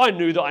 I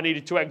knew that I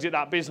needed to exit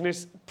that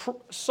business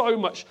so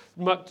much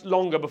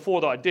longer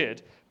before that I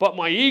did. But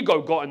my ego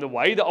got in the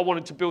way that I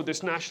wanted to build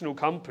this national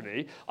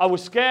company. I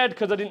was scared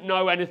because I didn't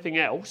know anything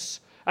else.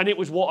 And it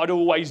was what I'd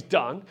always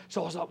done.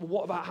 So I was like, well,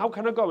 what about, how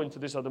can I go into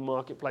this other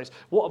marketplace?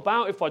 What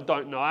about if I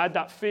don't know? I had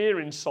that fear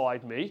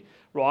inside me,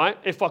 right?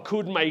 If I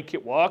could make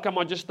it work, am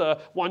I just a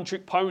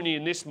one-trick pony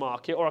in this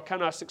market, or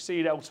can I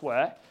succeed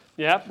elsewhere?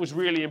 Yeah, was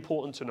really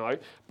important to know.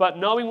 But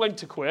knowing when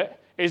to quit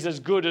is as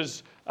good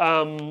as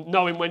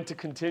knowing when to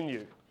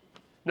continue.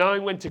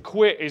 Knowing when to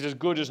quit is as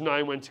good as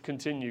knowing when to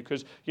continue,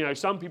 because, you know,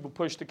 some people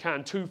push the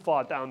can too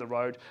far down the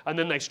road and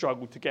then they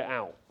struggle to get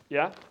out.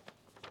 Yeah?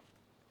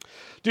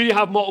 Do you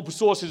have multiple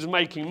sources of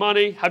making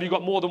money? Have you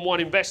got more than one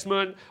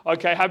investment?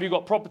 Okay, have you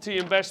got property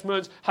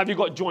investments? Have you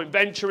got joint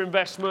venture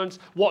investments?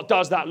 What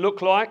does that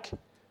look like?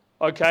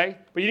 Okay,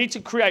 but you need to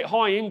create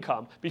high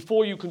income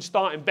before you can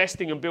start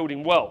investing and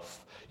building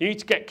wealth. You need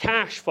to get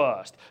cash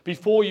first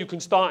before you can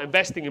start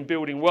investing and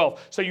building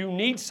wealth. So you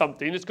need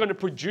something that's going to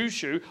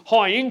produce you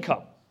high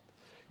income.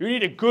 You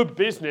need a good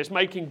business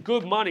making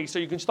good money so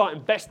you can start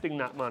investing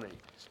that money.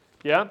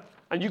 Yeah?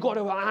 And you've got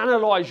to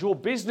analyze your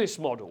business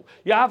model.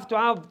 You have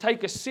to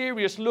take a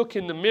serious look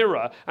in the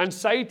mirror and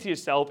say to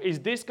yourself, is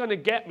this going to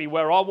get me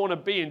where I want to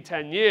be in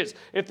 10 years?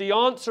 If the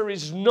answer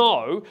is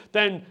no,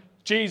 then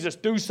Jesus,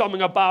 do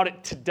something about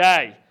it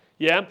today.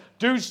 Yeah?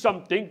 Do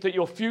something that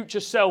your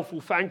future self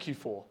will thank you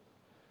for.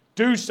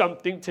 Do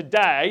something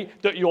today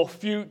that your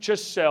future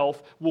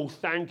self will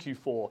thank you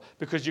for,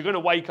 because you're going to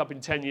wake up in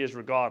 10 years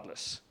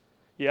regardless.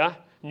 Yeah?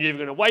 And you're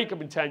going to wake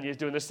up in 10 years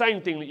doing the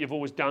same thing that you've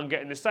always done,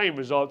 getting the same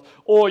results,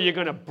 or you're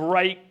going to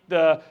break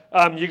the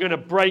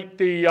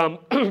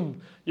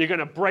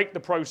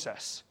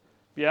process.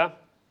 Yeah?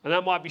 And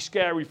that might be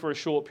scary for a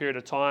short period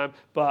of time,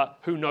 but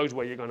who knows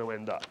where you're going to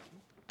end up.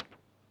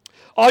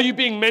 Are you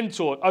being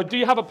mentored? Or do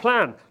you have a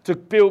plan to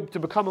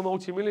become a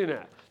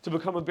multimillionaire, to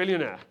become a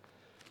billionaire?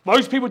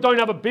 Most people don't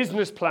have a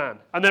business plan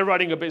and they're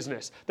running a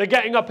business. They're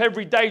getting up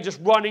every day just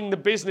running the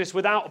business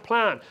without a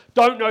plan.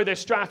 Don't know their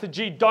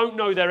strategy, don't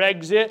know their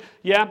exit.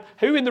 Yeah?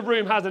 Who in the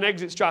room has an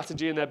exit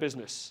strategy in their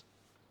business?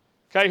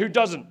 Okay, who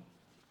doesn't?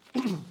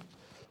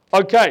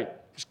 Okay,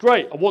 it's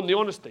great. I want the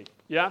honesty.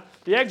 Yeah?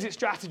 The exit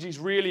strategy is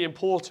really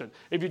important.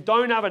 If you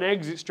don't have an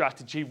exit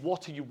strategy,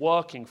 what are you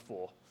working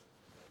for?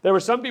 There are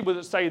some people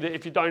that say that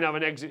if you don't have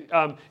an exit,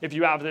 if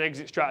you have an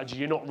exit strategy,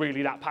 you're not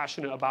really that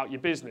passionate about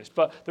your business.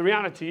 But the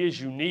reality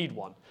is you need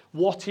one.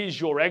 What is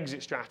your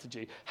exit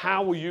strategy?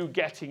 How are you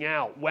getting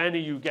out? When are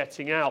you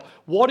getting out?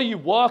 What are you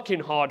working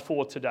hard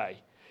for today?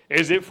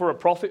 Is it for a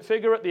profit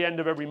figure at the end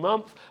of every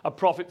month, a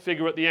profit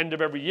figure at the end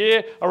of every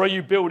year, or are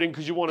you building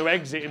because you want to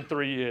exit in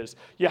 3 years?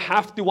 You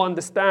have to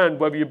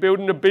understand whether you're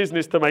building a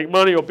business to make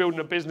money or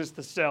building a business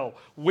to sell.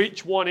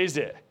 Which one is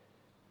it?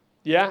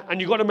 Yeah, and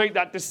you've got to make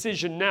that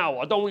decision now.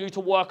 I don't want you to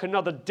work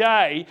another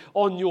day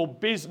on your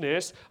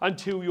business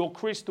until you're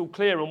crystal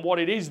clear on what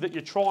it is that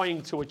you're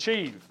trying to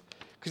achieve.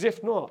 Because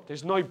if not,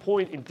 there's no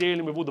point in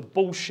dealing with all the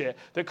bullshit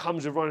that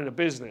comes with running a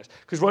business.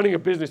 Because running a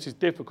business is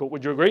difficult,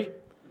 would you agree?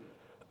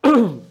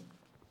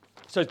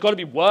 So it's got to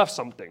be worth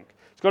something.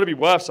 It's got to be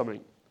worth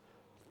something.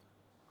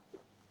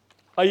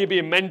 Are you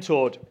being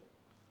mentored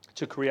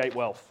to create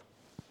wealth?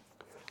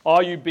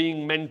 Are you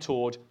being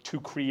mentored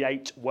to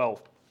create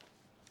wealth?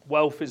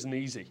 Wealth isn't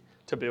easy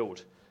to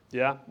build,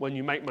 yeah? When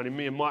you make money,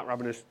 me and Mike were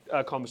having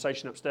a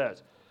conversation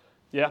upstairs,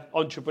 yeah?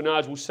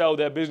 Entrepreneurs will sell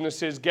their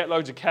businesses, get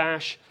loads of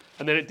cash,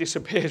 and then it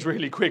disappears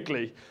really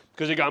quickly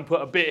because they go and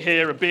put a bit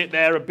here, a bit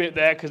there,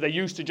 because they're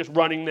used to just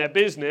running their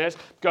business,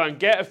 go and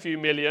get a few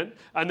million,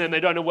 and then they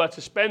don't know where to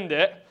spend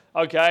it,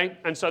 okay?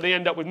 And so they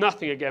end up with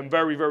nothing again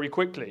very, very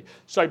quickly.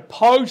 So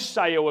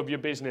post-sale of your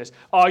business,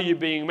 are you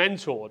being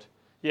mentored,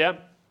 yeah?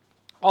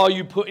 Are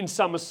you putting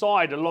some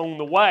aside along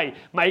the way,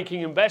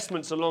 making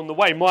investments along the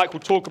way? Mike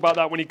will talk about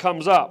that when he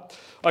comes up.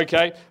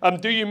 Okay.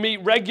 Do you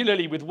meet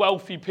regularly with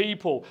wealthy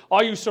people?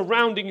 Are you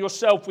surrounding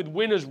yourself with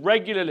winners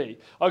regularly?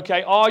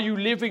 Okay. Are you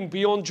living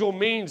beyond your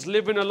means,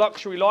 living a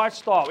luxury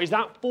lifestyle? Is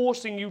that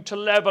forcing you to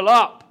level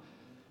up?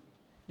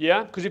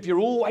 Yeah. Because if you're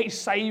always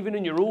saving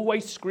and you're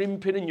always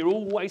scrimping and you're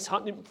always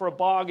hunting for a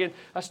bargain,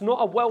 that's not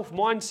a wealth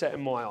mindset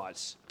in my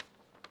eyes.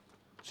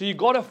 So you've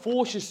got to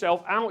force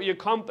yourself out of your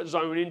comfort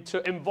zone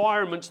into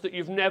environments that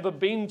you've never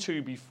been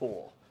to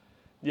before.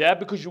 Yeah,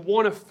 because you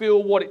want to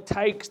feel what it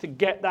takes to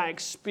get that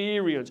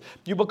experience.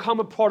 You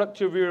become a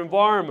product of your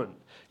environment.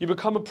 You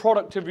become a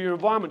product of your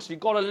environment. So you've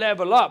got to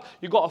level up.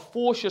 You've got to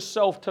force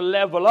yourself to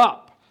level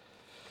up.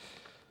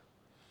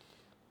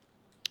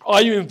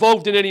 Are you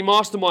involved in any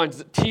masterminds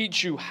that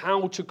teach you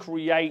how to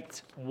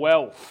create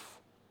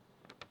wealth?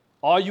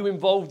 Are you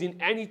involved in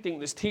anything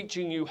that's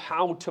teaching you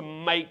how to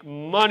make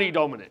money,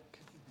 Dominic?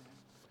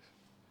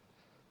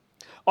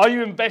 Are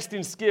you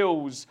investing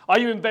skills? Are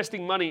you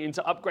investing money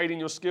into upgrading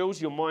your skills,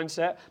 your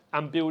mindset,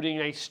 and building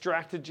a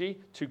strategy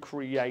to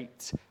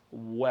create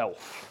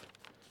wealth?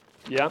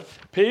 Yeah?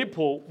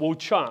 People will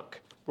chuck,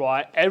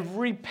 right,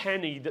 every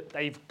penny that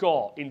they've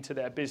got into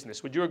their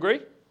business. Would you agree?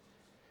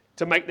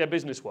 To make their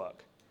business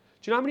work.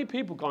 Do you know how many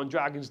people go on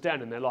Dragon's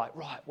Den and they're like,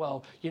 right,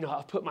 well, you know,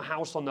 I've put my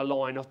house on the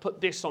line, I've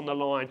put this on the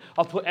line,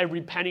 I've put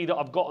every penny that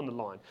I've got on the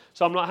line.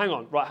 So I'm like, hang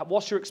on, right,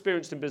 what's your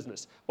experience in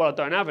business? Well, I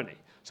don't have any.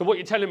 So what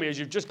you're telling me is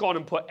you've just gone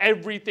and put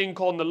everything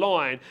on the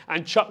line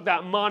and chucked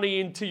that money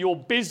into your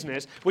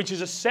business, which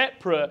is a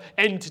separate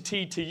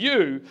entity to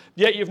you,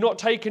 yet you've not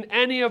taken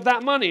any of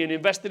that money and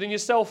invested in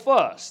yourself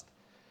first.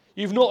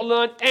 You've not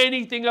learned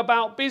anything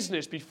about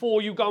business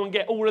before you go and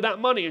get all of that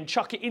money and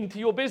chuck it into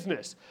your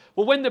business.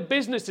 Well, when the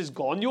business is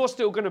gone, you're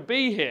still going to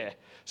be here.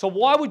 So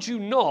why would you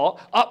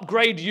not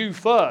upgrade you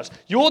first?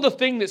 You're the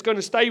thing that's going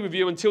to stay with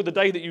you until the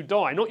day that you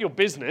die, not your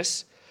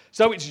business.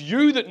 So it's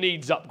you that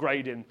needs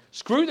upgrading.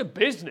 Screw the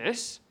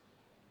business,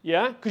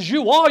 yeah? Because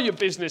you are your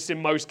business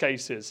in most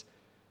cases.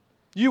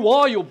 You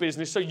are your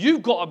business, so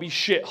you've got to be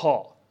shit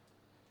hot.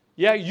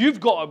 Yeah, you've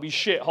got to be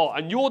shit hot,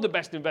 and you're the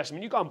best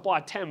investment. You go and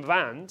buy 10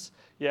 vans,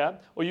 yeah,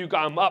 or you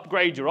go and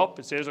upgrade your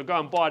offices, or go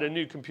and buy the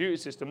new computer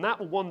system. That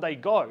will one day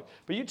go.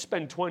 But you'd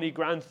spend 20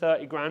 grand,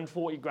 30 grand,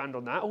 40 grand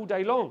on that all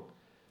day long.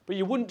 But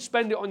you wouldn't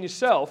spend it on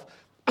yourself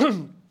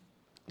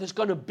that's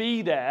going to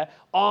be there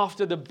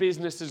after the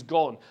business is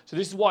gone. So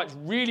this is why it's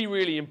really,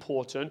 really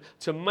important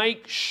to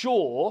make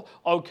sure,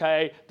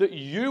 okay, that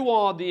you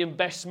are the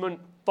investment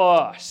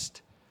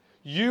first.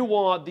 You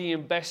are the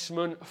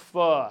investment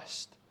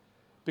first.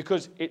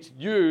 Because it's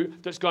you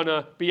that's going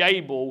to be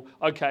able,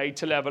 okay,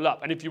 to level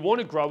up. And if you want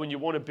to grow and you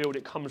want to build,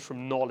 it comes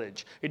from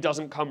knowledge. It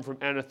doesn't come from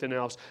anything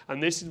else.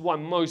 And this is why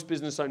most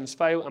business owners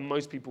fail and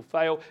most people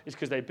fail, is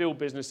because they build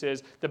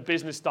businesses, the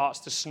business starts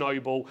to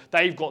snowball.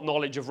 They've got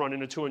knowledge of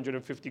running a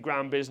 250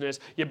 grand business.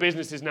 Your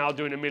business is now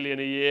doing $1 million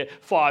a year,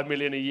 5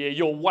 million a year.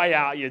 You're way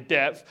out of your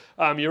depth.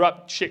 You're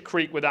up shit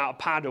creek without a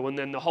paddle, and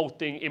then the whole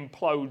thing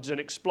implodes and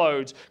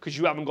explodes because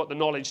you haven't got the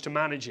knowledge to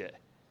manage it.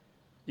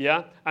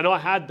 Yeah, and I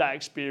had that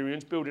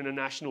experience building a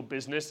national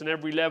business, and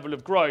every level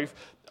of growth,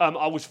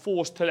 I was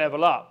forced to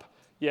level up.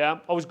 Yeah,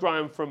 I was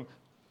growing from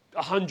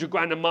 100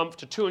 grand a month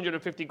to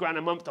 250 grand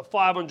a month to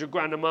 500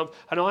 grand a month,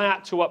 and I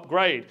had to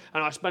upgrade.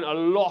 And I spent a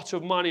lot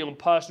of money on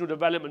personal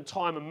development,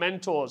 time, and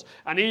mentors.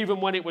 And even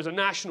when it was a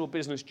national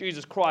business,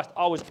 Jesus Christ,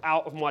 I was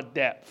out of my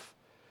depth.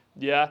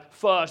 Yeah,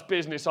 first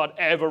business I'd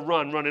ever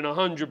running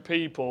 100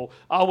 people,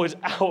 I was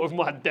out of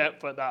my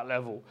depth at that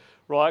level,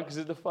 right? Because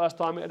it's the first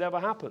time it had ever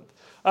happened.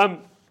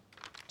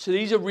 So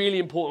these are really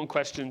important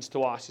questions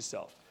to ask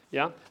yourself,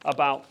 yeah?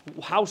 About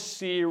how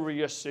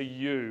serious are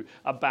you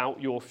about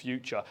your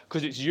future?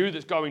 Because it's you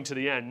that's going to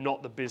the end,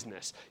 not the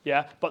business,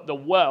 yeah? But the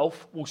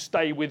wealth will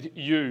stay with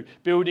you.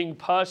 Building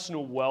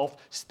personal wealth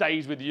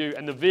stays with you.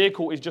 And the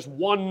vehicle is just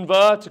one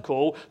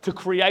vertical to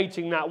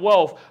creating that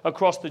wealth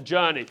across the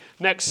journey.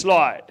 Next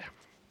slide.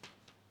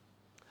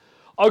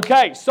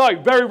 Okay, so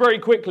very, very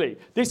quickly,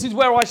 this is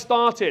where I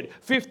started.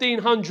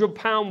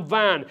 £1,500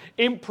 van.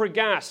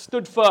 Impragas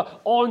stood for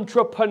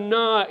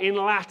entrepreneur in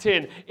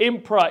Latin.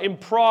 Impra,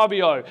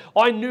 impravio.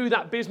 I knew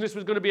that business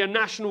was going to be a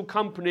national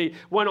company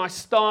when I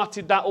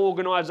started that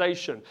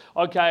organization.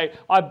 Okay,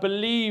 I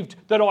believed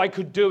that I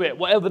could do it.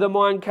 Whatever the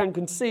mind can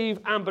conceive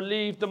and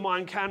believe, the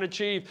mind can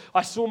achieve.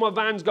 I saw my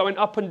vans going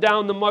up and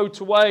down the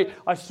motorway.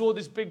 I saw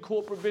this big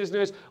corporate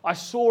business. I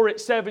saw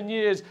it 7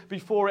 years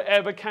before it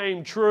ever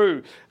came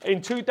true. In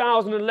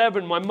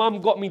 2011, my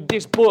mum got me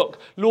this book,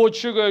 Lord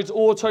Sugar's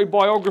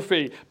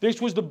autobiography. This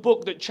was the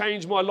book that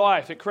changed my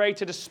life. It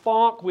created a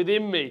spark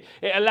within me.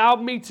 It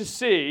allowed me to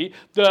see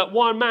that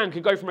one man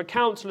could go from a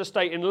council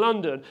estate in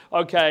London,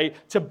 okay,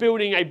 to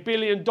building a $1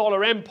 billion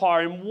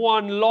empire in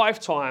one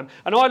lifetime.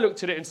 And I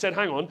looked at it and said,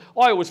 hang on,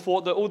 I always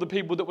thought that all the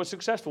people that were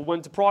successful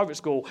went to private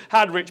school,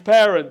 had rich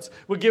parents,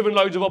 were given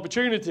loads of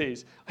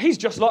opportunities. He's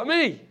just like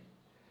me.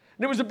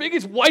 And it was the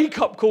biggest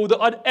wake-up call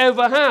that I'd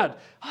ever had.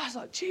 I was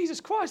like,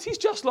 Jesus Christ, he's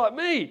just like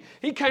me.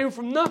 He came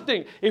from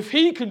nothing. If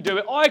he can do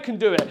it, I can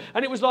do it.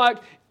 And it was like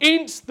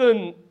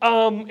instant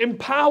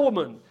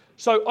empowerment.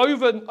 So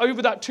over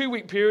that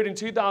 2-week period in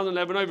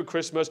 2011, over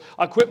Christmas,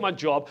 I quit my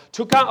job,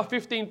 took out a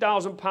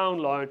 £15,000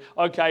 loan,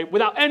 okay,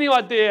 without any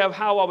idea of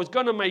how I was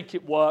going to make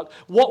it work,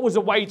 what was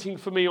awaiting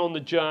for me on the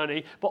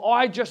journey. But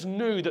I just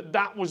knew that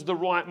that was the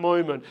right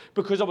moment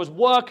because I was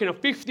working a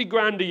 50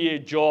 grand a year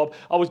job.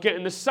 I was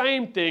getting the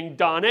same thing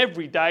done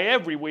every day,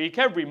 every week,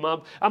 every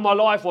month, and my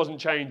life wasn't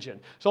changing.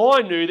 So I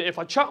knew that if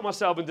I chucked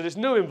myself into this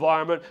new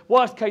environment,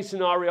 worst case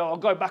scenario, I'll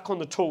go back on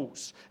the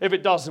tools if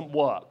it doesn't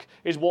work,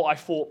 is what I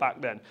thought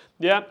back then.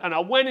 Yeah, and I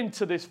went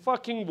into this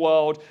fucking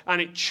world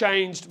and it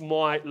changed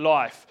my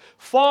life.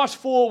 Fast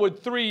forward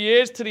 3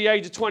 years to the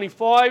age of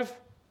 25. Let's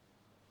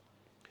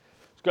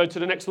go to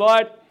the next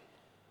slide.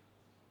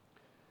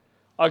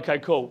 Okay,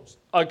 cool.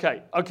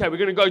 Okay, we're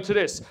going to go to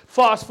this.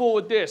 Fast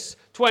forward this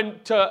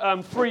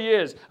 3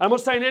 years. I'm not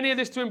saying any of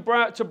this to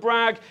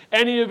brag,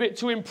 any of it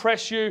to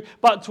impress you,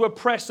 but to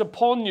impress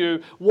upon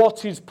you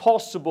what is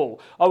possible.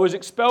 I was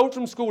expelled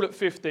from school at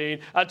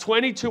 15. At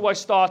 22, I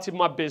started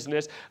my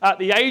business. At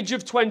the age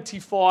of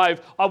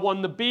 25, I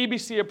won the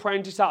BBC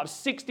Apprentice out of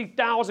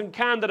 60,000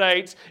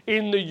 candidates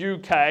in the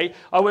UK.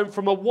 I went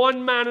from a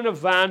one-man in a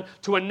van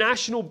to a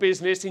national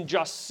business in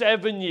just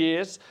 7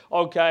 years.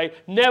 Okay,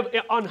 never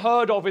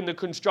unheard of in the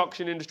construction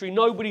construction industry.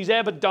 Nobody's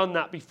ever done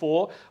that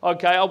before,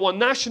 okay? I won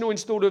National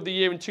Installer of the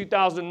Year in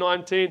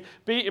 2019,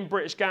 beating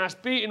British Gas,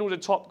 beating all the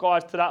top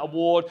guys to that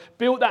award,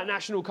 built that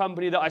national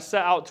company that I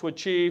set out to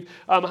achieve,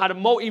 had a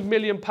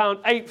multi-million pound,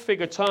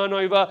 8-figure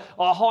turnover.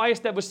 Our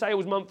highest ever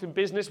sales month in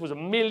business was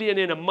 $1 million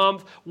in a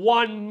month,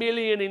 1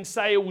 million in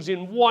sales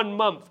in 1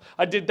 month.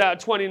 I did that at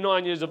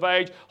 29 years of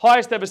age.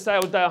 Highest ever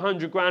sales day,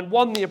 100 grand,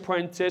 won The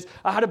Apprentice.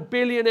 I had a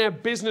billionaire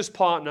business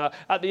partner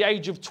at the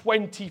age of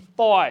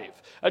 25.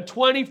 At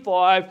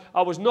 25,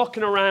 I was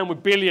knocking around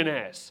with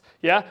billionaires.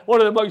 Yeah, one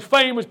of the most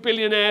famous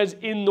billionaires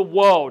in the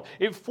world.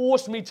 It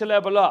forced me to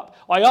level up.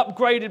 I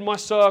upgraded my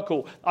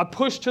circle. I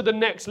pushed to the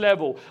next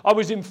level. I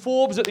was in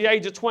Forbes at the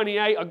age of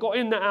 28. I got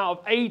in there out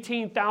of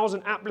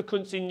 18,000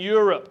 applicants in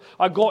Europe.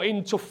 I got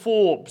into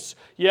Forbes,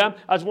 yeah,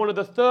 as one of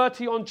the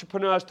 30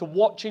 entrepreneurs to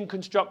watch in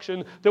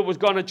construction that was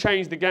going to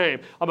change the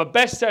game. I'm a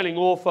best-selling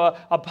author.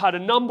 I've had a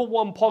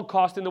 #1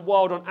 podcast in the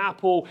world on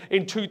Apple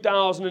in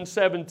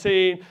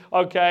 2017,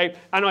 okay,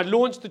 and I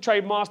launched the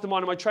Trade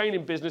Mastermind of my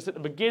training business at the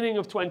beginning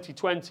of 2020,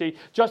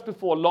 just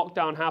before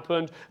lockdown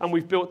happened, and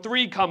we've built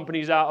 3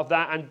 companies out of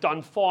that and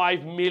done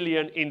 5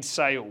 million in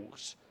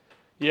sales.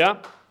 Yeah?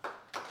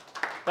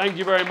 Thank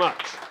you very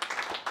much.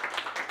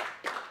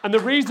 And the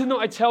reason that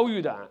I tell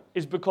you that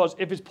is because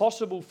if it's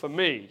possible for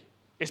me,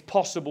 it's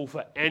possible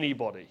for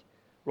anybody,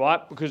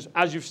 right? Because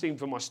as you've seen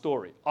from my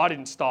story, I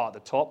didn't start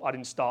at the top, I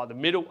didn't start at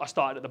the middle, I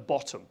started at the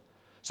bottom.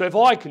 So if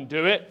I can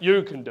do it,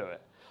 you can do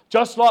it.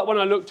 Just like when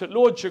I looked at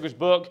Lord Sugar's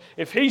book,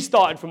 if he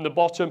started from the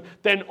bottom,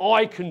 then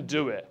I can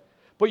do it.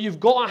 But you've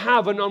got to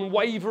have an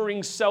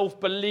unwavering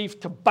self-belief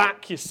to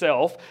back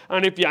yourself.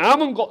 And if you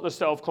haven't got the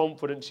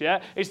self-confidence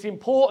yet, it's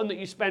important that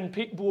you spend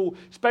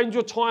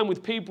your time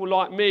with people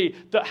like me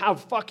that have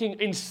fucking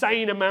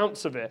insane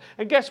amounts of it.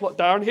 And guess what,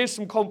 Darren? Here's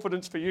some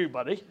confidence for you,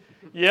 buddy.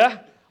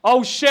 Yeah?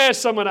 I'll share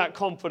some of that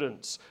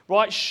confidence,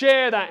 right?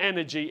 Share that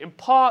energy,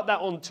 impart that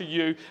onto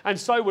you, and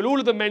so will all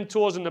of the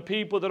mentors and the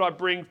people that I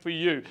bring for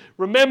you.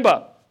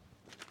 Remember,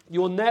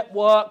 your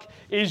network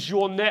is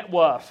your net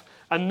worth.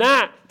 And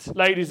that,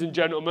 ladies and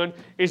gentlemen,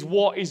 is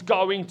what is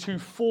going to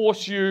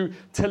force you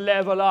to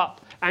level up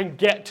and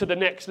get to the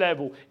next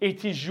level.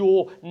 It is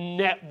your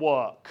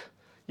network.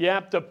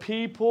 Yeah, the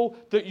people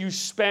that you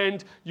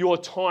spend your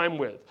time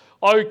with.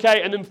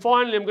 Okay, and then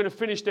finally I'm going to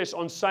finish this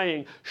on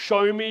saying,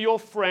 show me your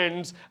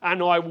friends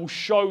and I will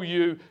show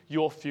you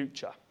your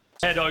future.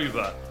 Head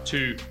over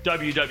to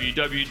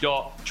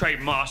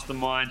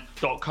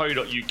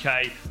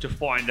www.trademastermind.co.uk to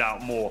find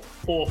out more,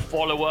 or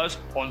follow us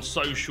on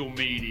social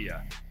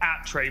media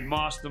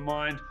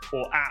 @TradeMastermind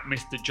or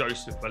 @Mr.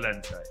 Joseph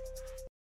Valente.